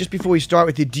figure out, just before we start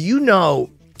with you, do you know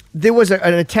there was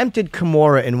an attempted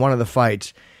Kimura in one of the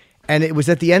fights, and it was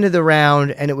at the end of the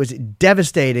round, and it was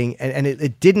devastating, and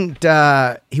it didn't,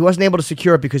 he wasn't able to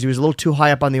secure it because he was a little too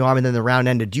high up on the arm, and then the round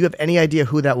ended. Do you have any idea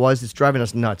who that was? It's driving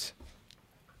us nuts.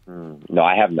 No,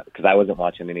 I have not, because I wasn't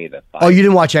watching any of the fights. Oh, you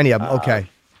didn't watch any of them? Okay.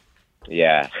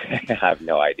 Yeah. I have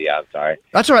no idea. I'm sorry.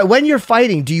 That's all right. When you're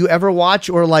fighting, do you ever watch,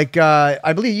 or like,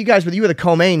 I believe you guys, you were the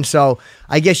co-main, so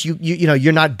I guess you know,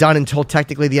 you're not done until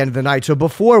technically the end of the night. So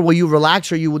before, will you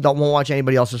relax, or you won't watch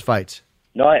anybody else's fights?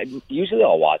 No, usually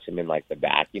I'll watch them in like the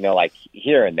back. You know, like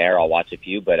here and there I'll watch a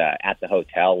few, but at the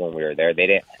hotel when we were there, they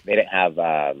didn't have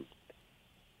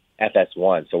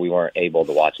FS1, so we weren't able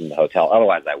to watch them in the hotel.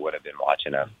 Otherwise, I would have been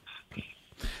watching them.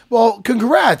 Well,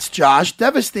 congrats, Josh.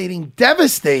 Devastating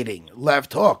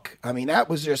left hook. I mean, that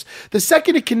was just the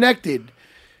second it connected.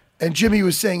 And Jimmy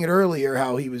was saying it earlier,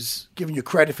 how he was giving you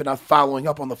credit for not following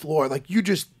up on the floor. Like you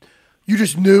just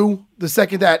knew the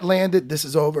second that landed, this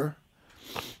is over.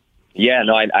 Yeah,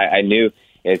 no, I knew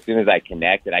as soon as I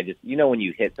connected. I just, you know, when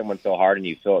you hit someone so hard and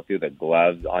you feel it through the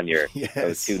gloves on your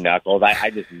those two knuckles,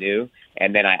 I just knew.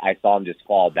 And then I saw him just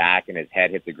fall back and his head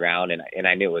hit the ground, and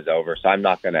I knew it was over. So I'm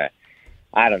not gonna.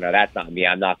 I don't know. That's not me.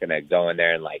 I'm not going to go in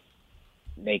there and like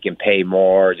make him pay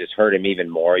more, just hurt him even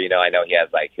more. You know, I know he has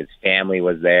like his family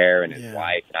was there and his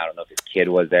wife, and I don't know if his kid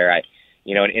was there.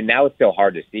 And that was still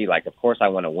hard to see. Like, of course I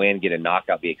want to win, get a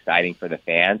knockout, be exciting for the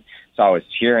fans. So I was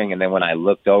cheering, and then when I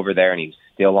looked over there and he was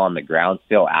still on the ground,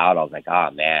 still out, I was like,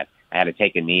 oh man, I had to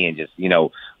take a knee and just,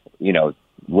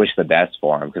 wish the best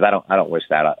for him, because I don't wish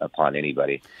that upon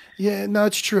anybody. Yeah, no,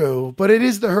 it's true. But it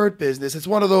is the hurt business. It's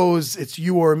one of those it's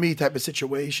you or me type of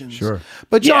situations. Sure.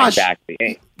 But Josh,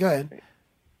 exactly. Go ahead.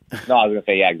 No, I was gonna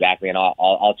say exactly, and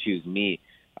I'll choose me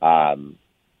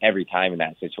every time in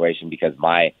that situation, because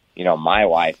my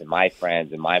wife and my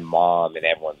friends and my mom and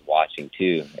everyone's watching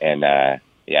too, and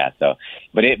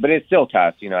but it's still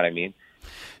tough. You know what I mean?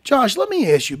 Josh, let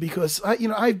me ask you, because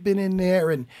I've been in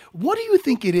there, and what do you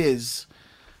think it is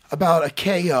about a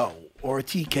KO or a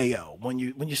TKO when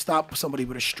you stop somebody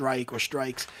with a strike or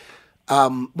strikes,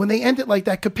 when they end it like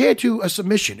that compared to a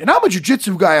submission? And I'm a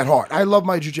jiu-jitsu guy at heart. I love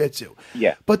my jiu-jitsu.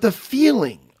 Yeah. But the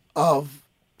feeling of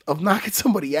knocking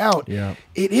somebody out,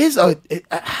 it is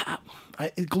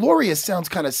glorious sounds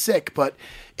kind of sick, but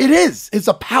it is. It's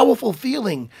a powerful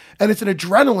feeling, and it's an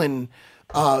adrenaline.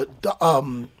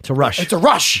 It's a rush. It's a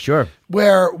rush. Sure.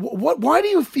 Why do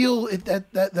you feel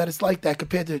that it's like that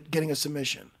compared to getting a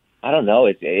submission? I don't know.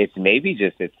 It's maybe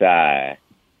just I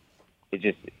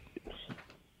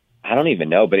don't even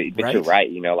know, but Right. You're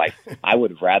right. Like I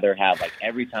would rather have, like,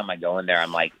 every time I go in there,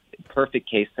 I'm like, perfect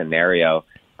case scenario,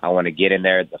 I want to get in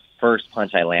there, the first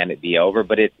punch I land, it be over.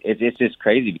 But it's just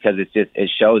crazy, because it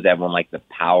shows everyone, like, the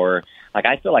power. Like,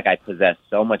 I feel like I possess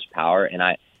so much power,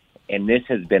 and this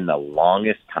has been the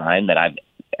longest time that I've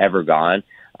ever gone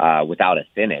without a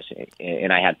finish.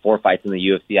 And I had 4 fights in the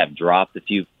UFC. I've dropped a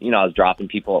few, I was dropping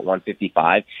people at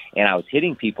 155, and I was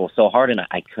hitting people so hard, and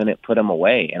I couldn't put them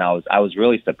away. And I was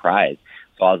really surprised.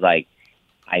 So I was like,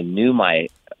 I knew I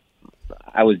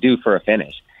was due for a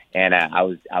finish. And I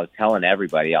was telling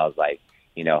everybody, I was like,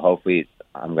 hopefully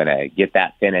I'm going to get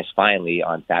that finish finally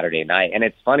on Saturday night. And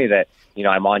it's funny that,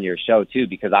 I'm on your show too,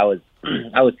 because I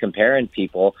was comparing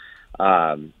people.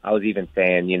 I was even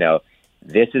saying,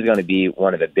 this is going to be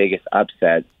one of the biggest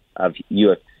upsets of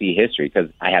UFC history, because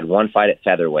I had one fight at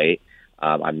featherweight.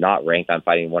 I'm not ranked. I'm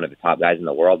fighting one of the top guys in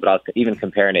the world, but I was even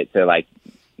comparing it to, like,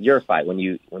 your fight when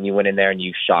you went in there and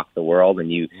you shocked the world,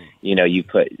 and you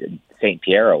put St.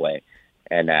 Pierre away,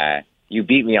 and you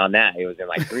beat me on that. It was in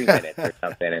like 3 minutes or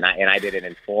something, and I did it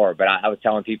in 4. But I was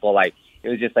telling people, like, it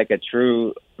was just like a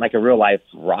real life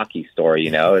Rocky story,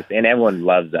 and everyone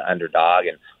loves the underdog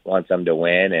and wants them to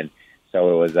win, and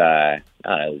so it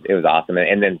was awesome.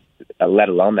 And then let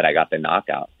alone that I got the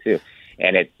knockout too.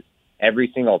 And it's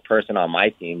every single person on my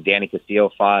team. Danny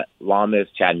Castillo fought Lamas,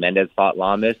 Chad Mendez fought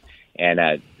Lamas,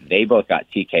 and they both got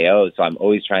TKOs. So I'm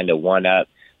always trying to one up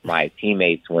my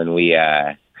teammates when we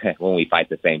fight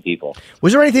the same people.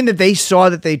 Was there anything that they saw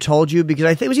that they told you? Because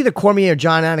I think it was either Cormier or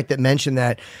John Anik that mentioned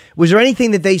that. Was there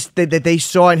anything that they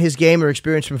saw in his game or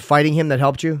experience from fighting him that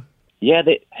helped you? Yeah,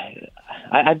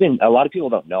 I've been. A lot of people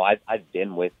don't know. I've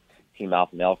been with Team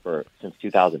Alpha Male since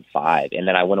 2005, and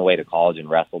then I went away to college and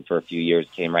wrestled for a few years.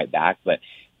 Came right back, but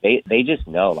they just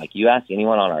know. Like, you ask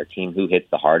anyone on our team who hits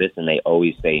the hardest, and they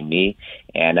always say me.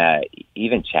 And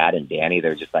even Chad and Danny,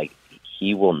 they're just like,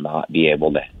 he will not be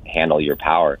able to handle your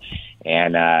power.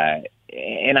 And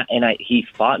he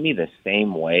fought me the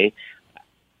same way.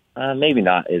 Maybe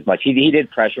not as much. He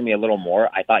did pressure me a little more.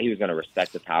 I thought he was going to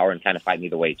respect the power and kind of fight me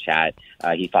the way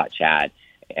he fought Chad.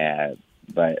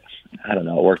 But I don't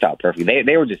know. It worked out perfectly.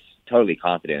 They were just totally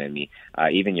confident in me.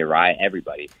 Even Uriah,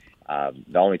 everybody.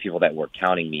 The only people that were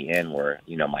counting me in were,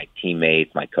 my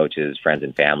teammates, my coaches, friends,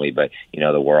 and family. But,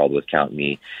 the world was counting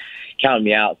me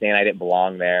out, saying I didn't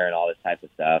belong there and all this type of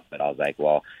stuff. But I was like,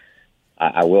 well,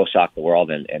 I will shock the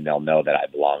world, and they'll know that I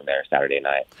belong there Saturday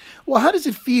night. Well, how does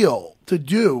it feel to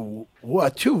do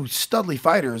what 2 studly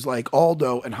fighters like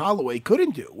Aldo and Holloway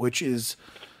couldn't do, which is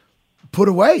put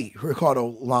away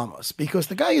Ricardo Lamas? Because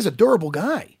the guy is a durable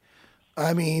guy.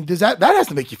 I mean, that has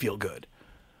to make you feel good.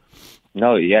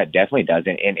 No, yeah, it definitely does.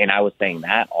 And I was saying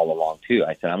that all along too.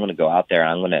 I said, I'm going to go out there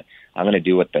and I'm going to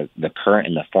do what the current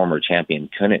and the former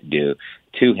champion couldn't do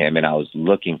to him. And I was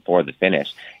looking for the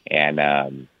finish, and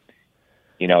and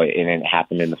it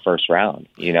happened in the first round.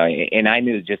 And I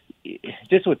knew just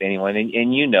with anyone,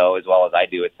 and as well as I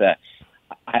do, it's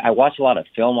I watch a lot of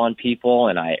film on people,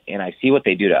 and I see what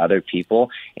they do to other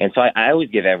people, and so I always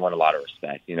give everyone a lot of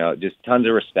respect. Just tons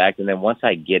of respect. And then once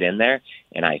I get in there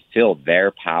and I feel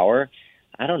their power,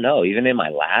 I don't know. Even in my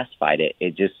last fight,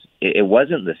 it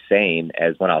wasn't the same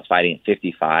as when I was fighting at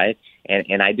 55.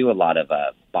 And I do a lot of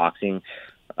boxing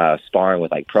sparring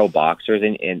with like pro boxers,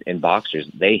 and boxers,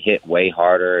 they hit way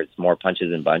harder. It's more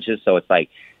punches and bunches. So it's like,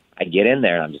 I get in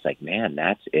there and I'm just like, man,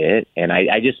 that's it. And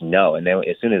I just know. And then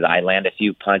as soon as I land a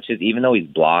few punches, even though he's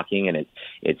blocking and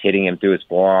it's hitting him through his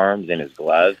forearms and his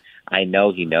gloves, I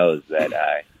know he knows that,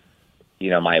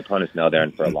 my opponents know they're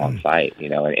in for a long fight,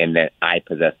 and that I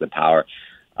possess the power,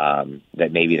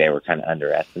 that maybe they were kind of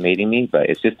underestimating me, but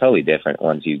it's just totally different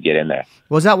once you get in there.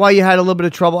 Was that why you had a little bit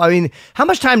of trouble? I mean, how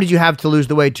much time did you have to lose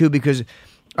the weight too? Because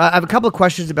I have a couple of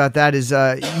questions about that. Is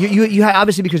you had,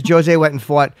 obviously, because Jose went and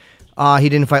fought, he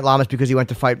didn't fight Lamas because he went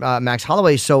to fight Max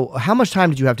Holloway. So how much time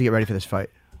did you have to get ready for this fight?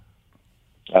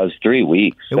 It was 3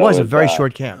 weeks. It was a very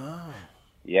short camp.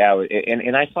 Yeah,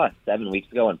 and I fought 7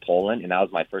 weeks ago in Poland, and that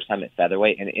was my first time at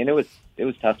featherweight, and it was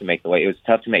tough to make the weight. It was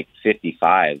tough to make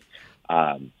 55,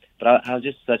 but I was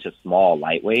just such a small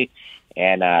lightweight,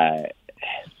 and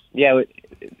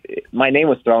my name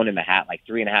was thrown in the hat like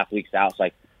 3.5 weeks out. So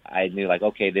I knew like,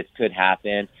 okay, this could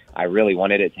happen. I really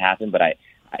wanted it to happen, but I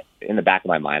in the back of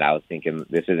my mind, I was thinking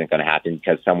this isn't going to happen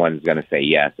because someone's going to say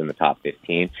yes in the top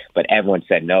 15. But everyone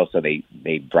said no, so they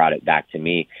brought it back to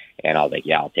me, and I was like,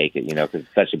 yeah, I'll take it, because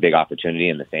it's such a big opportunity,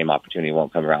 and the same opportunity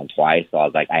won't come around twice. So I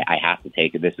was like, I have to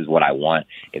take it. This is what I want.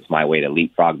 It's my way to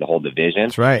leapfrog the whole division.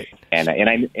 That's right. And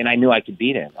I knew I could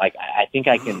beat him. Like I think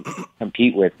I can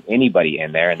compete with anybody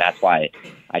in there, and that's why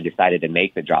I decided to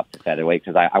make the drop to featherweight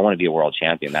because I want to be a world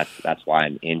champion. That's why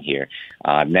I'm in here.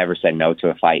 I've never said no to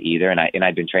a fight either, and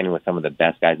I've been training with some of the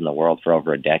best guys in the world for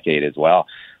over a decade as well.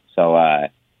 So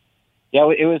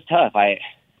it was tough.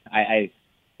 I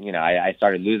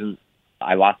started losing.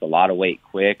 I lost a lot of weight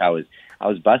quick. I was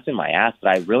busting my ass, but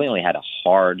I really only had a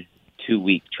hard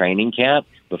 2-week training camp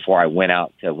before I went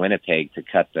out to Winnipeg to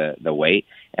cut the weight,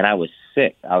 and I was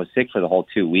sick. I was sick for the whole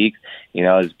 2 weeks. It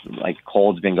was like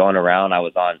cold's been going around. I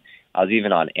was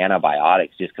even on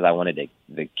antibiotics just because I wanted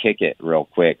to kick it real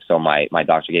quick. So my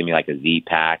doctor gave me like a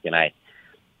Z-Pack, and I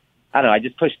don't know. I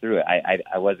just pushed through it.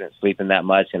 I wasn't sleeping that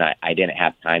much, and I didn't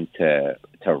have time to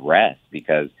rest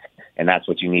and that's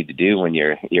what you need to do when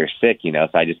you're sick, So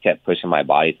I just kept pushing my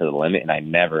body to the limit, and I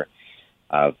never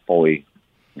fully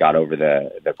got over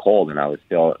the cold, and I was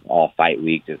still all fight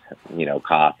week, just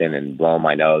coughing and blowing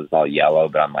my nose, all yellow.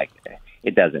 But I'm like,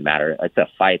 it doesn't matter. It's a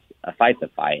fight. A fight's a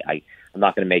fight. I'm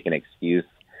not going to make an excuse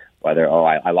whether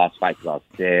I lost fight because I was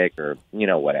sick or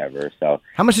whatever. So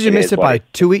how much did you miss it by?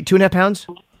 2.5 pounds?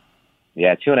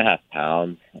 Yeah, 2.5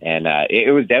 pounds, and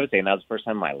it was devastating. That was the first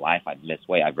time in my life I'd missed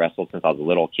weight. I've wrestled since I was a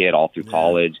little kid, all through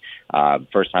college.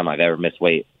 First time I've ever missed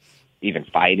weight, even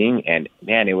fighting. And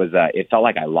man, it was it felt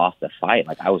like I lost the fight.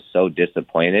 Like I was so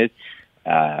disappointed.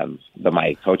 But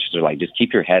my coaches are like, just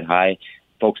keep your head high,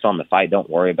 focus on the fight, don't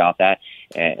worry about that.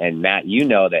 And Matt,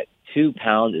 that 2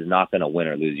 pounds is not going to win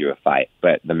or lose you a fight,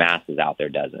 but the masses out there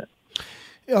doesn't.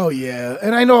 Oh yeah,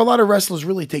 and I know a lot of wrestlers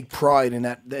really take pride in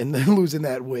that and losing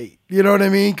that weight. You know what I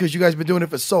mean? Because you guys have been doing it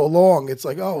for so long. It's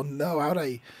like, oh no,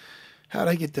 how'd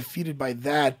I get defeated by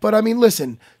that? But I mean,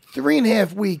 listen,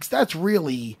 3.5 weeks.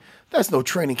 That's no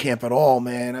training camp at all,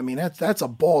 man. I mean, that's a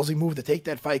ballsy move to take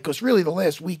that fight because really the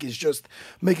last week is just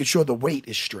making sure the weight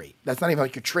is straight. That's not even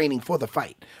like you're training for the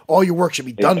fight. All your work should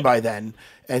be done by then.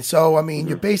 And so, I mean,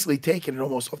 you're basically taking it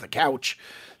almost off the couch.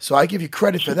 So I give you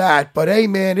credit for that. But hey,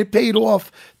 man, it paid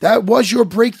off. That was your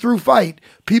breakthrough fight.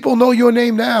 People know your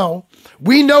name now.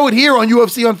 We know it here on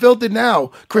UFC Unfiltered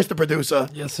now, Chris, the producer.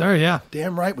 Yes, sir. Yeah.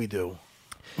 Damn right we do.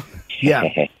 Yeah.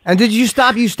 And did you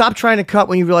stop? You stopped trying to cut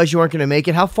when you realized you weren't going to make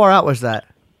it. How far out was that?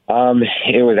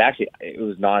 It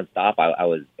was nonstop. I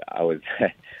was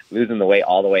losing the weight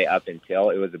all the way up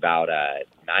until it was about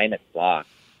 9 o'clock.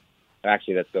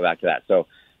 Actually, let's go back to that. So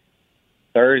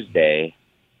Thursday,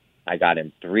 I got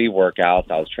in 3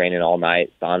 workouts. I was training all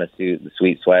night, sauna suit, the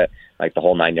sweet sweat, like the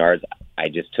whole 9 yards. I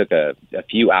just took a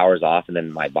few hours off, and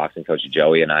then my boxing coach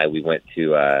Joey and we went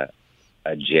to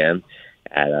a gym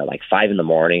at like 5 in the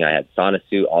morning. I had sauna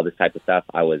suit, all this type of stuff.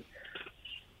 I was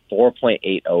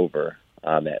 4.8 over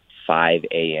at 5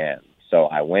 a.m. So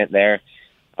I went there.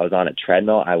 I was on a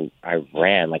treadmill. I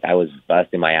ran like I was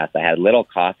busting my ass. I had a little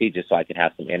coffee just so I could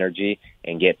have some energy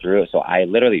and get through it. So I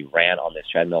literally ran on this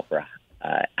treadmill for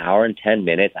an hour and 10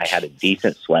 minutes. I had a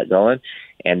decent sweat going.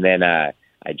 And then I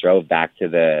drove back to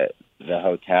the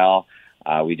hotel.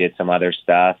 We did some other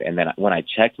stuff. And then when I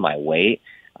checked my weight,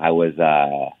 I was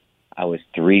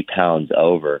 3 pounds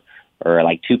over, or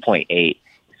like 2.8.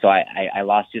 So I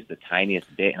lost just the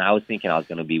tiniest bit, and I was thinking I was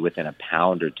going to be within a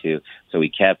pound or two. So we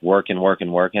kept working,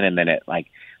 and then at like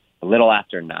a little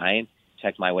after 9,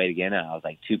 checked my weight again, and I was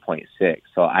like 2.6.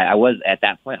 So I was, at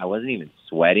that point, I wasn't even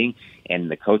sweating, and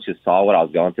the coaches saw what I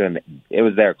was going through, and it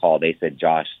was their call. They said,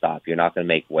 Josh, stop. You're not going to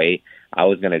make weight. I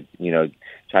was going to,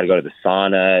 try to go to the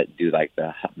sauna, do like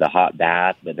the hot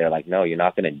bath, but they're like, no, you're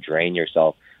not going to drain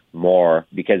yourself more,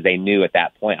 because they knew at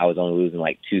that point I was only losing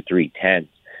like 2-3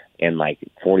 tenths in like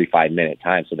 45-minute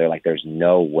time. So they're like, there's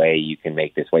no way you can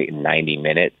make this weight in 90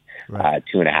 minutes, right.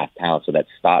 2.5 pounds. So that's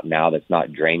stop now. That's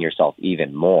not drain yourself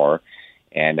even more.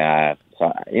 And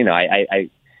so, I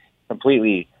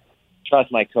completely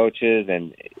trust my coaches,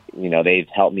 and, they've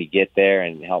helped me get there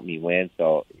and helped me win.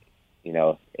 So,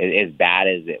 as bad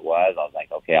as it was, I was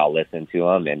like, okay, I'll listen to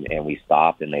them. And we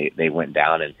stopped, and they went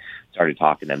down and started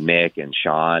talking to Mick and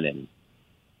Sean. And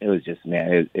it was just,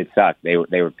 man, it sucked. They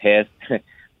were pissed.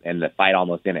 And the fight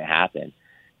almost didn't happen.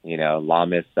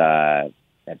 Lamas,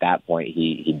 at that point,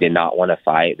 he did not want to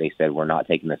fight. They said, we're not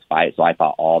taking this fight. So I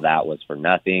thought all that was for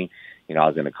nothing. I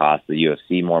was going to cost the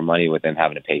UFC more money with them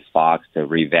having to pay Fox to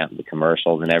revamp the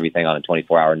commercials and everything on a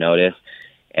 24-hour notice.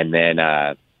 And then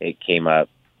it came up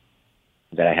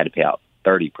that I had to pay out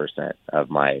 30% of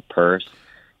my purse.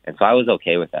 And so I was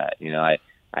okay with that.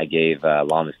 I gave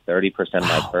Lamas 30% of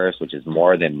my purse, which is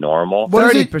more than normal.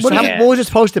 30%? What was it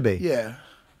supposed to be? Yeah.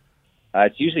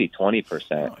 It's usually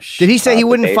 20%. Did he say he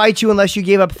wouldn't fight you unless you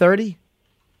gave up 30?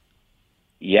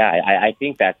 Yeah, I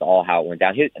think that's all how it went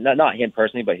down. Not him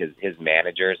personally, but his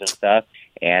managers and stuff.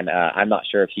 And I'm not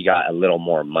sure if he got a little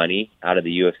more money out of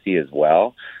the UFC as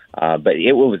well. But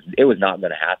it was not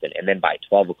going to happen. And then by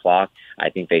 12 o'clock, I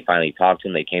think they finally talked to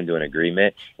him. They came to an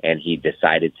agreement, and he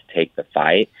decided to take the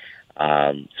fight.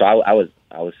 So I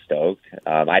was stoked.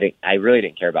 I really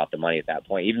didn't care about the money at that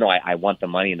point, even though I want the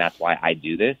money, and that's why I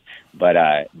do this.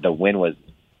 But the win was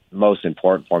most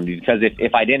important for me, because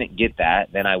if I didn't get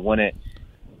that, then I wouldn't.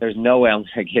 There's no way I'm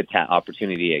going to get that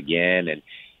opportunity again, and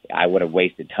I would have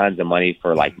wasted tons of money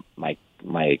for like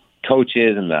my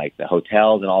coaches and like the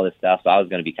hotels and all this stuff. So I was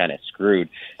going to be kind of screwed,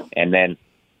 and then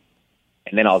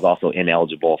I was also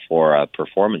ineligible for a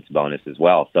performance bonus as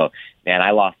well. So man, I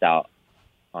lost out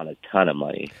on a ton of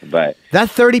money. But that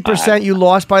 30% you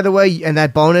lost, by the way, and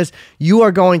that bonus, you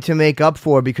are going to make up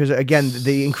for, because again,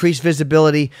 the increased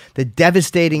visibility, the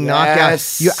devastating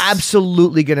knockout, you're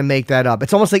absolutely going to make that up.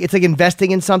 It's almost like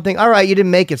investing in something. All right, you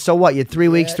didn't make it, so what? You had 3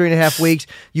 weeks, 3.5 weeks.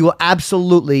 You will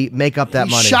absolutely make up that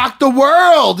money. He shocked the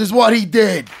world is what he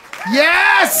did.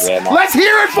 Yes! Yeah, let's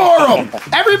hear it for him.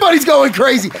 Everybody's going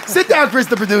crazy. Sit down, Chris,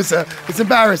 the producer. It's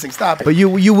embarrassing. Stop it. But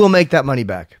you will make that money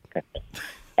back.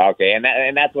 Okay, and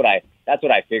that's what I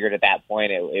figured at that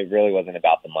point. It really wasn't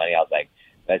about the money. I was like,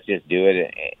 let's just do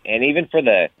it. And even for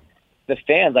the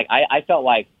fans, like I felt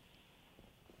like,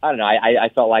 I don't know,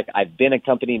 I felt like I've been a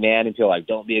company man until like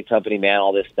don't be a company man,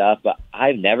 all this stuff. But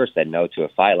I've never said no to a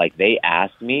fight. Like they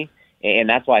asked me, and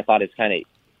that's why I thought it's kind of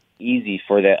easy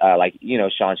for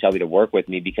the Sean Shelby to work with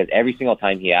me, because every single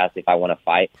time he asked if I want to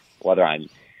fight,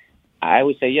 I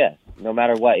always say yes. No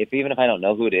matter what, even if I don't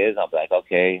know who it is, I'll be like,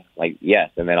 okay, like, yes,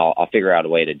 and then I'll figure out a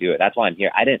way to do it. That's why I'm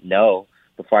here. I didn't know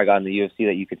before I got in the UFC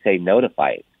that you could say no to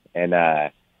fights, and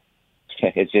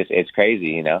it's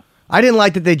crazy, I didn't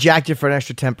like that they jacked you for an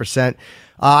extra 10%.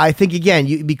 I think,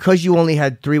 again, because you only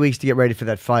had 3 weeks to get ready for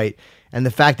that fight, and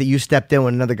the fact that you stepped in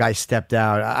when another guy stepped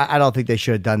out, I don't think they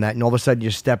should have done that. And all of a sudden,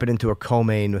 you're stepping into a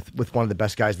co-main with one of the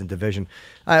best guys in the division.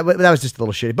 But that was just a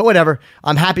little shitty. But whatever.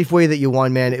 I'm happy for you that you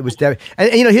won, man. It was and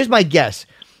here's my guess.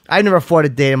 I've never fought a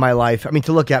day in my life. I mean,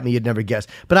 to look at me, you'd never guess.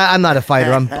 But I'm not a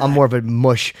fighter. I'm more of a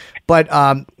mush. But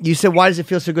you said, why does it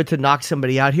feel so good to knock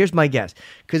somebody out? Here's my guess.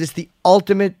 Because it's the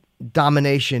ultimate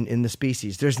domination in the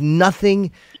species. There's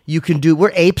nothing you can do.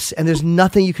 We're apes, and there's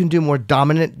nothing you can do more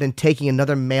dominant than taking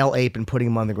another male ape and putting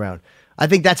him on the ground. I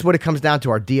think that's what it comes down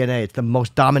to, our DNA. It's the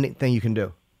most dominant thing you can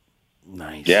do.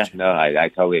 Nice. Yeah, no, I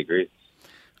totally agree.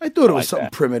 I thought it was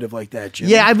something primitive like that, Jim.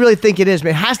 Yeah, I really think it is,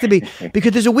 man. It has to be,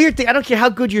 because there's a weird thing. I don't care how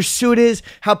good your suit is,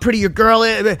 how pretty your girl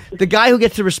is. The guy who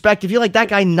gets the respect, if you're like, that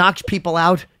guy knocks people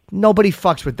out, nobody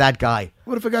fucks with that guy.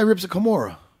 What if a guy rips a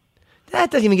Kimura? That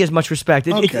doesn't even get as much respect.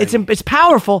 It's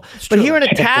powerful, but here in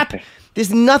a tap, there's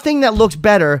nothing that looks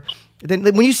better than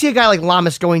when you see a guy like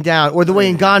Lamas going down, or the way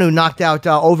Ngannou knocked out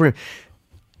over him.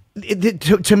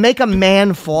 To make a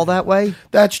man fall that way?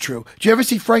 That's true. Did you ever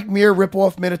see Frank Mir rip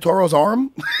off Minotoro's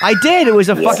arm? I did. It was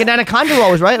a fucking anaconda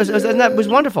roll, right? It was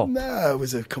wonderful. No, it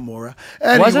was a Kimura.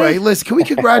 Anyway, listen, can we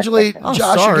congratulate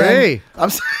Josh again? I'm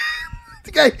sorry.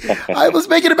 I was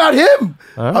making it about him.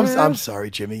 I'm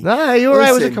sorry, Jimmy. No, you were right.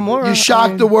 It was a Kimura. You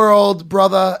shocked the world,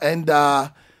 brother, and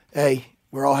hey,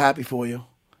 we're all happy for you.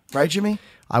 Right, Jimmy?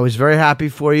 I was very happy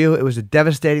for you. It was a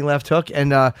devastating left hook.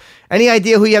 And any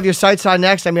idea who you have your sights on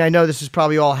next? I mean, I know this is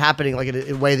probably all happening like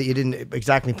in a way that you didn't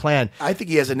exactly plan. I think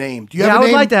he has a name. Do you have a I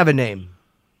name? would like to have a name.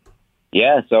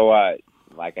 Yeah, so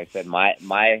like I said,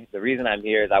 the reason I'm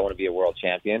here is I want to be a world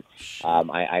champion.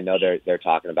 I know they're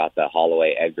talking about the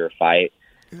Holloway Edgar fight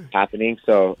happening,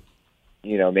 so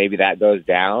maybe that goes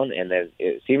down, and then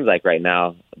it seems like right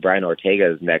now Brian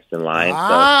Ortega is next in line.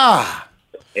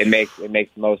 So it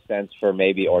makes most sense for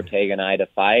maybe Ortega and I to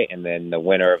fight, and then the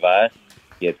winner of us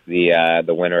gets the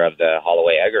winner of the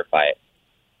Holloway Edgar fight.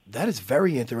 That is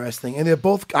very interesting, and they're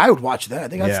both. I would watch that. I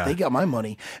think they got my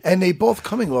money, and they both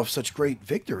coming off such great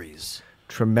victories.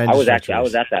 Tremendous. I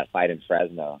was at that fight in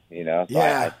Fresno. So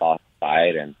I saw the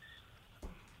fight, and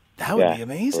that would be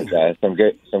amazing. Some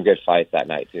good fights that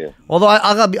night too. Although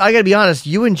I got to be honest,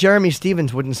 you and Jeremy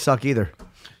Stevens wouldn't suck either.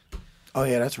 Oh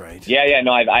yeah, that's right. Yeah.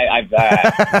 No, I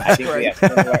think we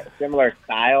have similar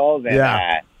styles, and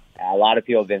a lot of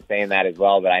people have been saying that as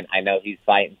well. But I know he's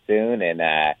fighting soon,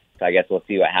 and. So I guess we'll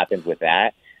see what happens with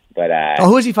that. But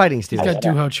who is he fighting, Steve? He's got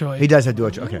Doo Ho Choi. He does have Doo Ho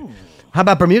Choi. Okay. How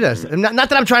about Bermudez? Not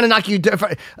that I'm trying to knock you.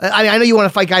 I know you want to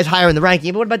fight guys higher in the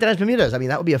ranking, but what about Dennis Bermudez? I mean,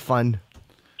 that would be a fun.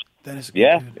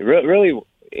 Really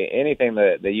anything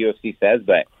the UFC says.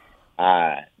 But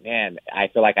man, I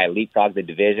feel like I leapfrogged the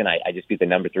division. I just beat the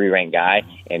number 3 ranked guy,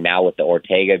 and now with the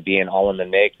Ortega being all in the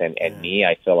mix and me,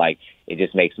 I feel like it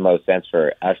just makes most sense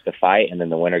for us to fight, and then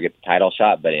the winner gets the title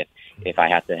shot. But if I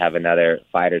have to have another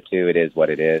fight or two, it is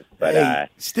what it is. But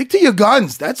stick to your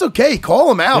guns. That's okay.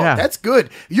 Call him out. Yeah. That's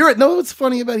good. What's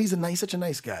funny about he's such a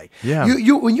nice guy. Yeah.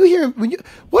 You when you hear him,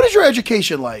 what is your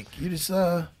education like? You just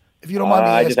if you don't mind me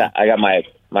asking. I got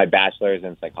my bachelor's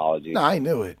in psychology. No, I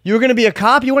knew it. You were going to be a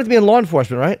cop. You wanted to be in law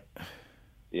enforcement, right?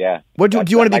 Yeah. What do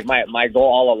you want to be? My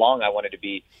goal all along, I wanted to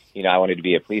be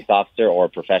a police officer or a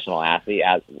professional athlete.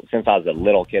 Since I was a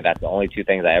little kid, that's the only 2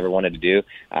 things I ever wanted to do.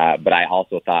 But I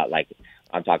also thought, like,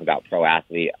 I'm talking about pro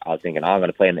athlete. I was thinking, I'm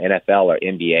going to play in the NFL or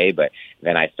NBA. But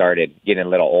then I started getting a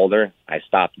little older. I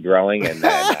stopped growing, and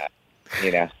then,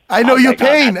 I know your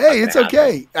pain. Hey, it's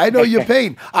okay. I know your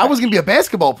pain. I was going to be a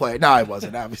basketball player. No, I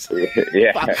wasn't, obviously.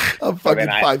 Yeah. I'm fucking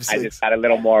 5'6". I just got a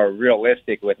little more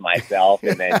realistic with myself.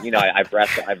 And then, I've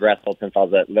wrestled since I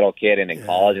was a little kid and in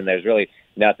college, and there's really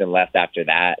nothing left after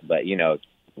that. But,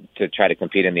 to try to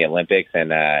compete in the Olympics.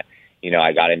 And, I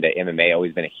got into MMA,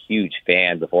 always been a huge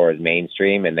fan before it was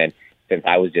mainstream. And then since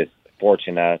I was just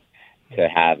fortunate to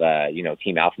have,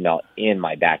 Team Alpha Male in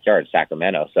my backyard,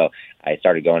 Sacramento. So I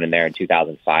started going in there in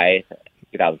 2005,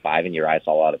 and I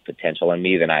saw a lot of potential in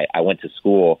me. Then I went to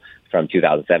school from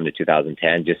 2007 to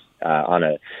 2010 just on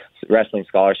a wrestling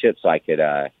scholarship so I could,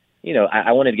 I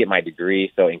wanted to get my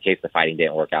degree. So in case the fighting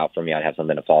didn't work out for me, I'd have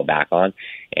something to fall back on.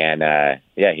 And,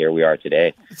 here we are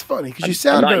today. It's funny because you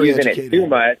sound very educated. I'm not using it too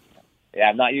much. Yeah,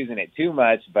 I'm not using it too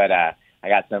much, but I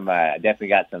got definitely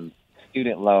got some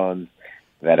student loans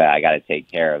that I got to take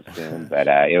care of soon, but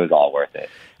it was all worth it.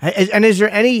 And is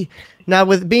there any, now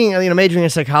with being, majoring in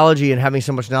psychology and having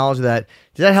so much knowledge of that,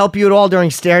 does that help you at all during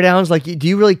stare downs? Like, do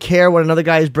you really care what another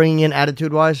guy is bringing in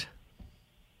attitude wise?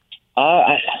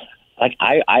 I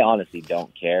honestly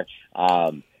don't care.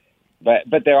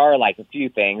 But there are like a few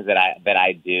things that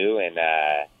I do, and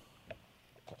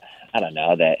I don't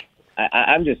know, that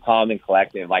I'm just calm and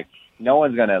collective. Like, no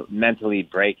one's gonna mentally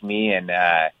break me, and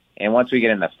once we get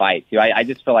in the fight too, I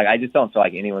just don't feel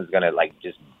like anyone's gonna like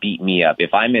just beat me up.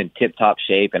 If I'm in tip top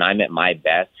shape and I'm at my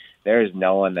best, there's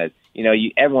no one that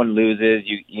everyone loses.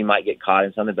 You might get caught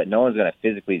in something, but no one's gonna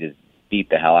physically just beat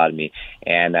the hell out of me.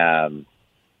 And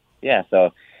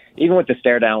so even with the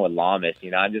stare down with Lamas,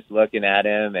 I'm just looking at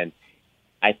him, and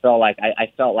I felt like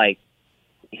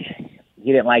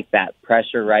he didn't like that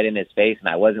pressure right in his face, and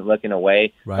I wasn't looking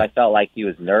away. Right. So I felt like he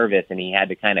was nervous, and he had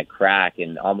to kind of crack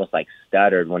and almost like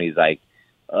stuttered when he's like,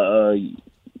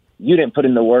 you didn't put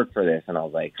in the work for this. And I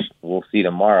was like, we'll see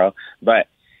tomorrow. But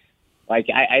like,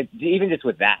 I even just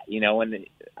with that, when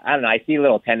I don't know, I see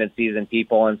little tendencies in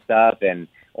people and stuff,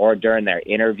 or during their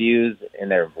interviews in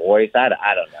their voice. I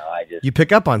don't know. You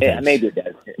pick up on things. Maybe it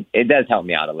does. It does help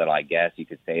me out a little, I guess you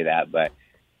could say that. But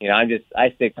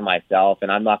I stick to myself,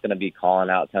 and I'm not going to be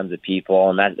calling out tons of people,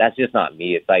 and that's just not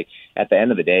me. It's like, at the end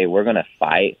of the day, we're going to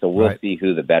fight, so we'll see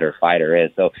who the better fighter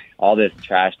is. So all this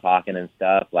trash talking and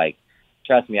stuff, like,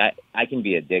 trust me, I can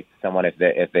be a dick to someone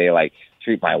if they like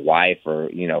treat my wife or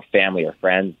family or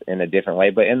friends in a different way.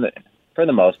 But for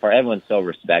the most part, everyone's so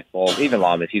respectful. Even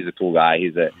Lamas, he's a cool guy.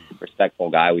 He's a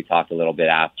respectful guy. We talked a little bit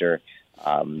after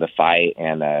the fight,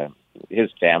 and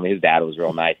his family, his dad was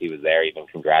real nice. He was there even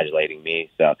congratulating me.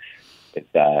 So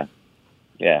it's,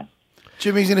 yeah.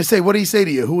 Jimmy's going to say, what did he say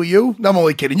to you? Who are you? No, I'm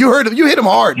only kidding. You heard him. You hit him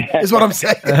hard, is what I'm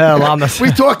saying.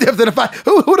 We talked after the fight.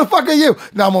 Who the fuck are you?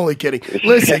 No, I'm only kidding.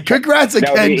 Listen, congrats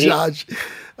again, Josh.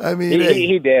 I mean,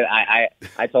 he did.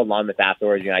 I told Lamas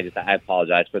afterwards, I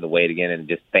apologize for the wait again and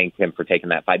just thanked him for taking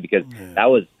that fight because that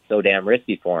was so damn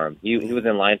risky for him. He was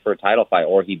in line for a title fight,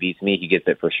 or he beats me, he gets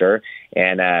it for sure.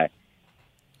 And I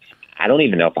don't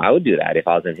even know if I would do that if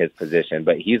I was in his position,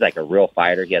 but he's like a real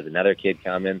fighter. He has another kid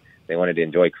coming. They wanted to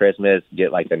enjoy Christmas,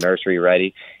 get like the nursery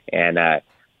ready. And,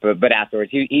 but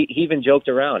afterwards, he even joked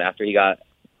around after he got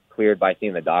cleared by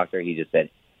seeing the doctor. He just said,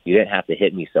 you didn't have to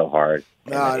hit me so hard.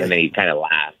 And then he kind of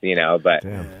laughed, but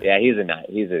yeah, he's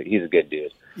a good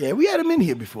dude. Yeah, we had him in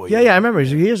here before. Yeah, I remember.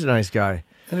 He is a nice guy.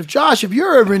 And if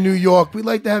you're ever in New York, we'd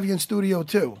like to have you in studio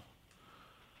too.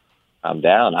 I'm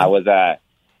down. I was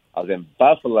in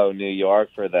Buffalo, New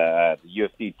York for the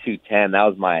UFC 210. That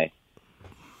was my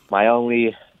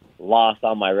only loss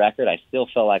on my record. I still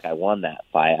felt like I won that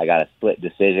fight. I got a split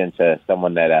decision to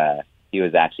someone that he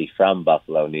was actually from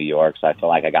Buffalo, New York, so I feel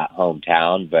like I got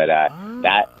hometown. But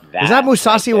that is that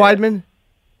Mousasi Weidman?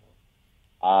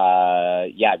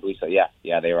 Yeah, I believe so.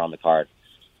 Yeah, they were on the card.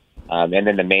 And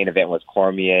then the main event was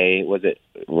Cormier. Was it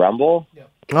Rumble? Yep.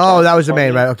 Oh, that was the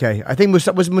main, right? Okay, I think was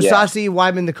Mousasi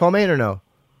Weidman the co-main or no?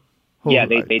 Yeah,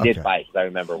 they did fight because I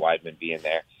remember Weidman being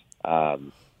there.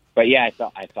 But yeah,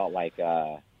 I felt like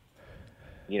that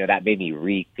made me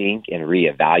rethink and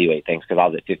reevaluate things because I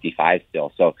was at 55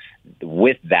 still. So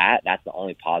with that, that's the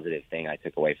only positive thing I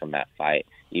took away from that fight,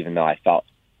 even though I felt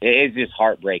it's just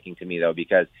heartbreaking to me, though,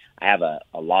 because I have a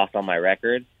loss on my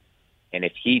record. And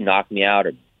if he knocked me out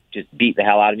or just beat the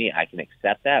hell out of me, I can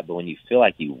accept that. But when you feel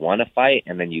like you won a fight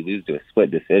and then you lose to a split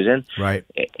decision, right?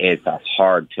 It's a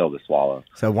hard pill to swallow.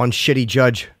 So one shitty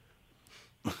judge.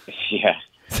 Yeah.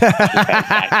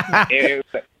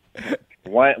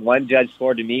 One judge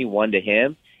scored to me, one to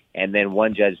him, and then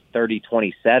one judge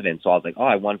 30-27. So I was like, oh,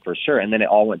 I won for sure. And then it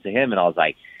all went to him, and I was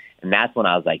like, and that's when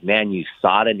I was like, man,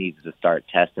 USADA needs to start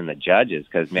testing the judges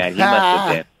because, man, he must have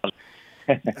been.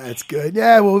 That's good.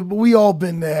 Yeah, well, we all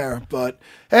been there. But,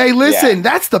 hey, listen,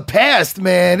 that's the past,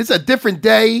 man. It's a different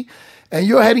day, and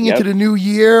you're heading into the new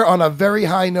year on a very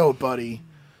high note, buddy.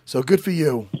 So good for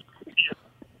you.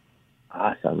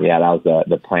 Awesome. Yeah, that was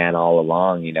the plan all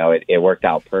along. It worked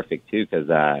out perfect, too,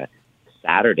 because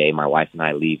Saturday, my wife and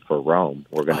I leave for Rome.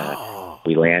 We're going to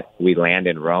we land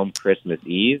in Rome Christmas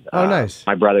Eve. Oh, nice.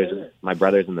 My brother's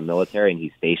in the military, and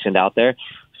he's stationed out there.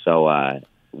 So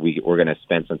we're going to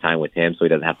spend some time with him so he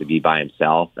doesn't have to be by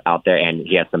himself out there. And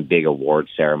he has some big award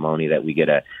ceremony that we get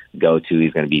to go to.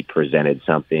 He's going to be presented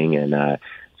something. And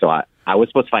so I was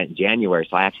supposed to fight in January,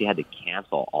 so I actually had to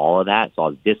cancel all of that. So I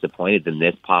was disappointed. Then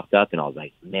this popped up, and I was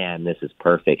like, man, this is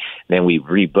perfect. And then we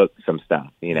rebooked some stuff,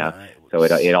 So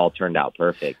it all turned out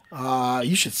perfect.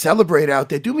 You should celebrate out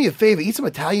there. Do me a favor. Eat some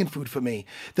Italian food for me.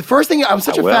 The first thing, I'm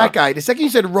such a fat guy. The second you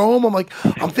said Rome, I'm like,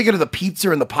 I'm thinking of the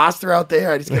pizza and the pasta out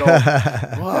there. I just get all,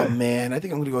 oh, man, I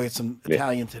think I'm going to go get some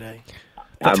Italian today.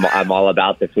 I'm all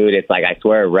about the food. It's like, I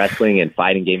swear wrestling and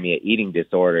fighting gave me an eating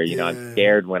disorder. I'm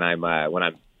scared when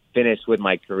I'm finished with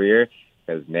my career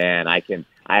because, man, I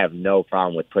have no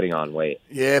problem with putting on weight.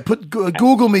 Yeah,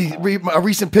 Google me a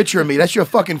recent picture of me. That's your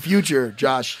fucking future,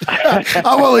 Josh.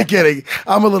 I'm only kidding.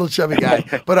 I'm a little chubby guy,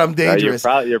 but I'm dangerous.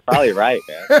 You're probably right,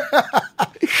 man.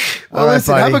 Well,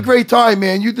 listen, have a great time,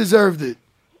 man. You deserved it.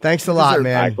 Thanks a lot,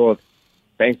 man. All right, cool.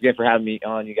 Thanks again for having me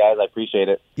on, you guys. I appreciate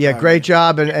it. Yeah, great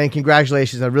job, and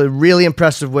congratulations. A really, really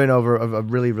impressive win over a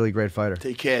really, really great fighter.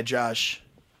 Take care, Josh.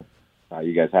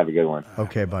 You guys have a good one.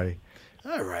 Okay, buddy.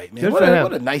 All right, man.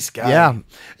 What a nice guy. Yeah.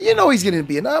 He's going to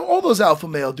be. All those alpha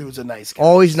male dudes are nice guys.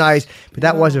 Always nice. But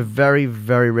that was a very,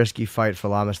 very risky fight for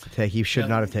Lamas to take. He should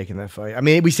not have taken that fight. I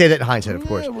mean, we say that in hindsight, of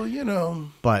course. Yeah, well,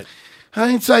 But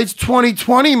hindsight's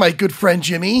 20/20, my good friend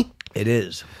Jimmy. It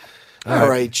is. All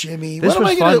right, Jimmy.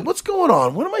 What's going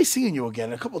on? When am I seeing you again?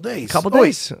 In a couple days.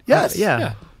 Days. Yes.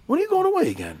 Yeah. When are you going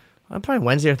away again? Probably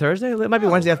Wednesday or Thursday. It might be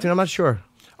Wednesday afternoon. I'm not sure.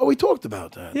 Oh, we talked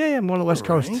about that. Yeah, I'm on the West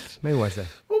Coast. Maybe Wednesday.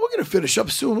 Well, we're going to finish up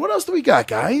soon. What else do we got,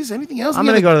 guys? Anything else? I'm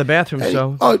going to go to the bathroom,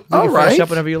 so all right. Finish up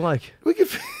whenever you like. We can.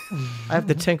 I have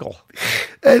to tinkle.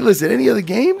 Hey, listen, any other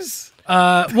games?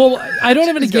 Well, I don't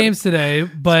have any games today,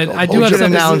 but I do have to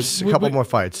something. Announce a couple more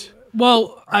fights.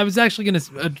 Well, I was actually going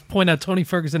to point out Tony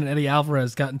Ferguson and Eddie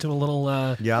Alvarez got into a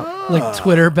little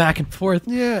Twitter back and forth.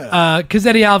 Yeah. Because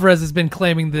Eddie Alvarez has been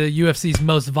claiming the UFC's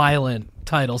most violent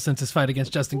title since his fight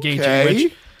against Justin Gaethje,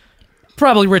 which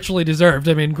Probably ritually deserved.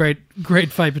 I mean,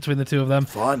 great fight between the two of them.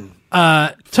 Fun.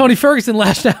 Tony Ferguson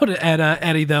lashed out at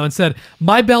Eddie, though, and said,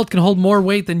 "My belt can hold more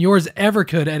weight than yours ever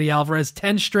could, Eddie Alvarez.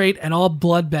 10 straight and all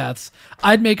bloodbaths.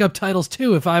 I'd make up titles,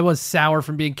 too, if I was sour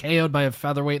from being KO'd by a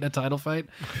featherweight in a title fight.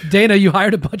 Dana, you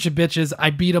hired a bunch of bitches. I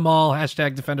beat them all.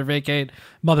 Hashtag defender vacate.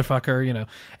 Motherfucker, you know."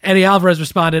 Eddie Alvarez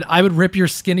responded, "I would rip your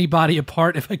skinny body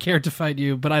apart if I cared to fight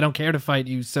you, but I don't care to fight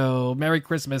you, so Merry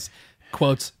Christmas."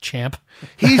 Quotes, champ.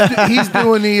 He's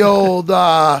doing the old...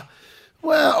 well,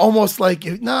 almost like,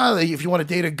 if you want to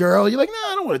date a girl, you're like, no,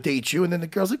 I don't want to date you. And then the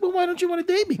girl's like, well, why don't you want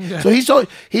to date me? Yeah. So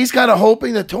he's kind of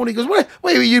hoping that Tony goes, wait,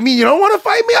 you mean you don't want to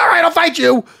fight me? All right, I'll fight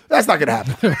you. That's not going to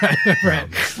happen.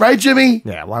 Right. Right, Jimmy?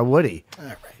 Yeah, why would he? All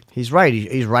right. He's right.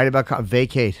 He's right about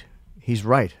vacate. He's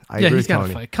right. I agree he's with Tony. got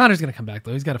to fight. Connor's going to come back,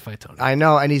 though. He's got to fight Tony. I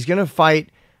know, and he's going to fight.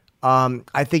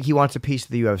 I think he wants a piece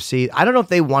of the UFC. I don't know if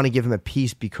they want to give him a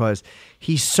piece because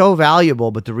he's so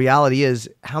valuable, but the reality is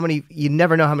you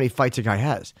never know how many fights a guy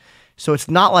has. So it's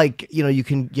not like, you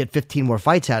can get 15 more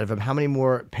fights out of him. How many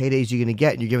more paydays are you going to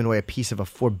get? And you're giving away a piece of a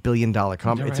 $4 billion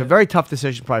company. It's a very tough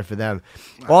decision probably for them.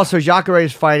 Also, Jacare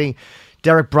is fighting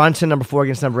Derek Brunson, number 4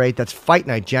 against number 8. That's Fight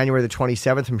Night, January the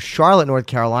 27th from Charlotte, North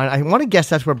Carolina. I want to guess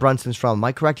that's where Brunson's from. Am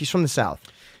I correct? He's from the South.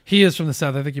 He is from the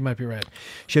South. I think you might be right.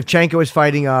 Shevchenko is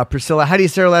fighting Priscilla. How do you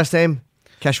say her last name?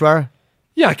 Cachoeira?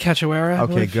 Yeah, Cachoeira.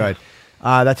 Okay, good.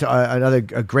 That's another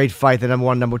great fight. The number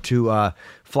 1, number 2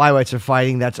 flyweights are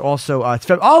fighting. That's also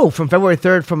from February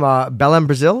 3rd from Belém,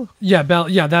 Brazil. Yeah,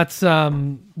 that's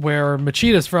where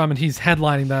Machida's from, and he's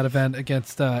headlining that event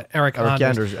against Eric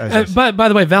Anders. But by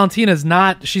the way, Valentina's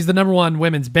not. She's the number 1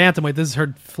 women's bantamweight. This is her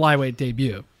flyweight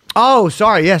debut. Oh,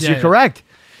 sorry. Yes, you're correct.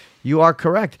 You are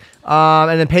correct.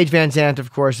 And then Paige Van Zandt,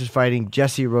 of course, is fighting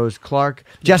Jessica Rose Clark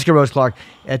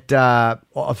at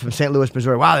from St. Louis,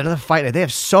 Missouri. Wow, another fight night. They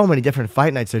have so many different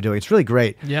fight nights they're doing. It's really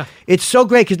great. Yeah. It's so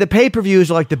great because the pay-per-views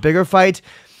are like the bigger fights.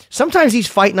 Sometimes these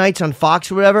fight nights on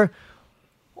Fox or whatever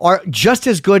are just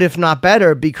as good, if not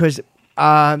better, because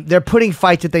they're putting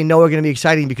fights that they know are going to be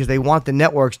exciting because they want the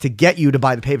networks to get you to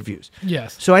buy the pay-per-views.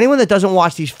 Yes. So anyone that doesn't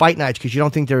watch these fight nights because you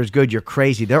don't think they're as good, you're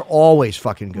crazy. They're always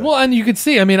fucking good. Well, and you can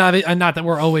see, I mean, not that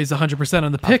we're always 100%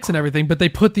 on the picks and everything, but they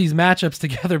put these matchups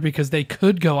together because they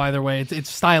could go either way. It's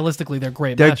stylistically, they're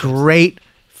great They're matchups. great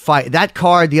fight. That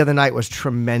card the other night was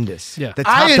tremendous. Yeah.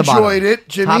 I enjoyed it,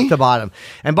 Jimmy. Top to bottom.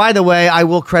 And by the way, I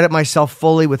will credit myself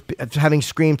fully with having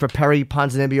screamed for Perry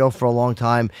Ponzinibbio for a long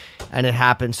time, and it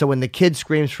happened. So when the kid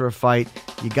screams for a fight,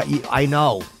 I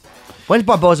know. When's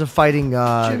Barboza fighting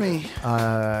Jimmy?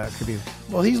 Khabib?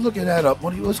 Well, he's looking that up.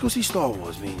 Let's go see Star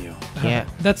Wars, me and you. Yeah.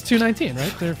 That's 219,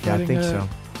 right? They're fighting, I think so.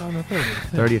 On the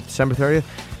 30th. December 30th.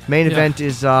 Main event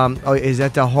is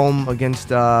at the home against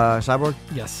Cyborg?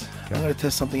 Yes. I'm going to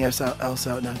test something else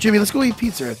out now. Jimmy, let's go eat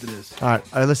pizza after this. All right,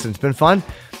 listen, it's been fun.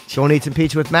 Go and eat some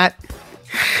pizza with Matt.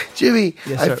 Jimmy,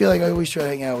 yes, I feel like I always try to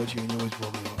hang out with you and you always blow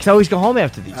me off. I always go home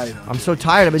after these. I know. I'm so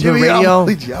tired. I've been Jimmy, doing radio.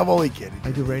 I'm only kidding.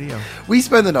 I do radio. We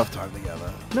spend enough time together.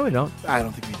 No, we don't. I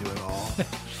don't think we do at all.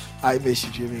 I miss you,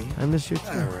 Jimmy. I miss you too.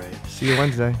 All right. See you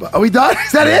Wednesday. Are we done?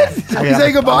 Is that it? Are we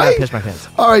saying goodbye? I'm gonna piss my pants.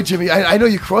 All right, Jimmy. I know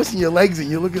you're crossing your legs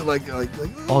and you're looking like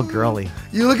all girly.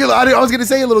 You look I was gonna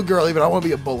say a little girly, but I want to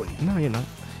be a bully. No, you're not.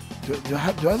 Do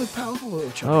I look powerful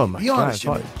or chubby? Oh my Be honest,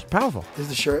 God, Jimmy. it's powerful. Is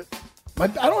the shirt?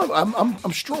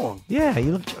 I'm strong. Yeah,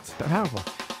 you look powerful.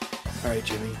 All right,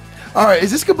 Jimmy. All right,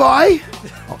 is this goodbye?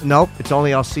 Oh, nope, it's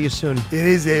only I'll see you soon. It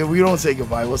is. We don't say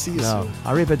goodbye. We'll see you soon.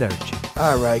 Arrivederci.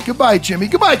 All right. Goodbye, Jimmy.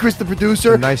 Goodbye, Chris, the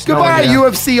producer. Nice goodbye, knowing you.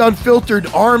 UFC Unfiltered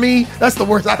Army. That's the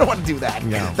worst. I don't want to do that.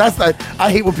 No. That's not.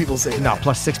 I hate when people say that. No,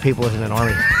 plus 6 people isn't an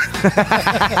army.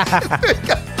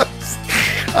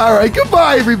 All right.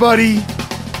 Goodbye, everybody.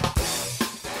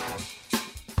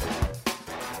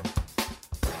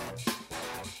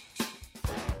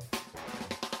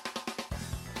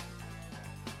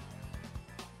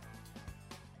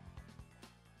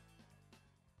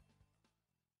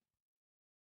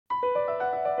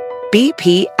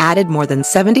 BP added more than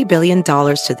 $70 billion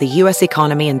to the U.S.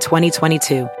 economy in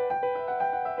 2022.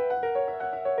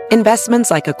 Investments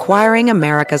like acquiring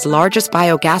America's largest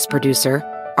biogas producer,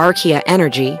 Archaea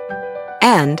Energy,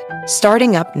 and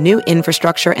starting up new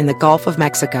infrastructure in the Gulf of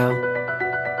Mexico.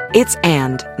 It's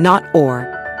and, not or.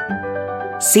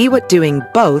 See what doing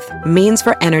both means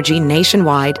for energy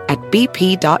nationwide at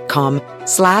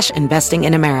bp.com/investing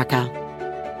in America.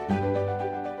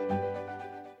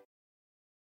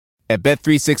 At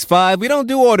Bet365, we don't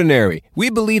do ordinary. We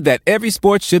believe that every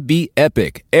sport should be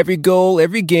epic. Every goal,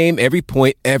 every game, every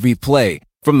point, every play.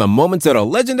 From the moments that are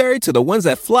legendary to the ones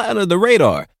that fly under the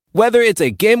radar. Whether it's a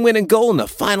game-winning goal in the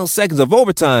final seconds of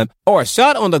overtime or a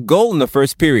shot on the goal in the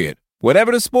first period.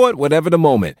 Whatever the sport, whatever the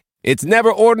moment. It's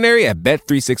never ordinary at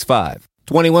Bet365.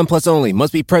 21 plus only.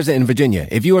 Must be present in Virginia.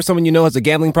 If you or someone you know has a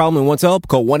gambling problem and wants help,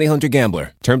 call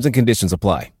 1-800-GAMBLER. Terms and conditions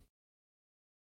apply.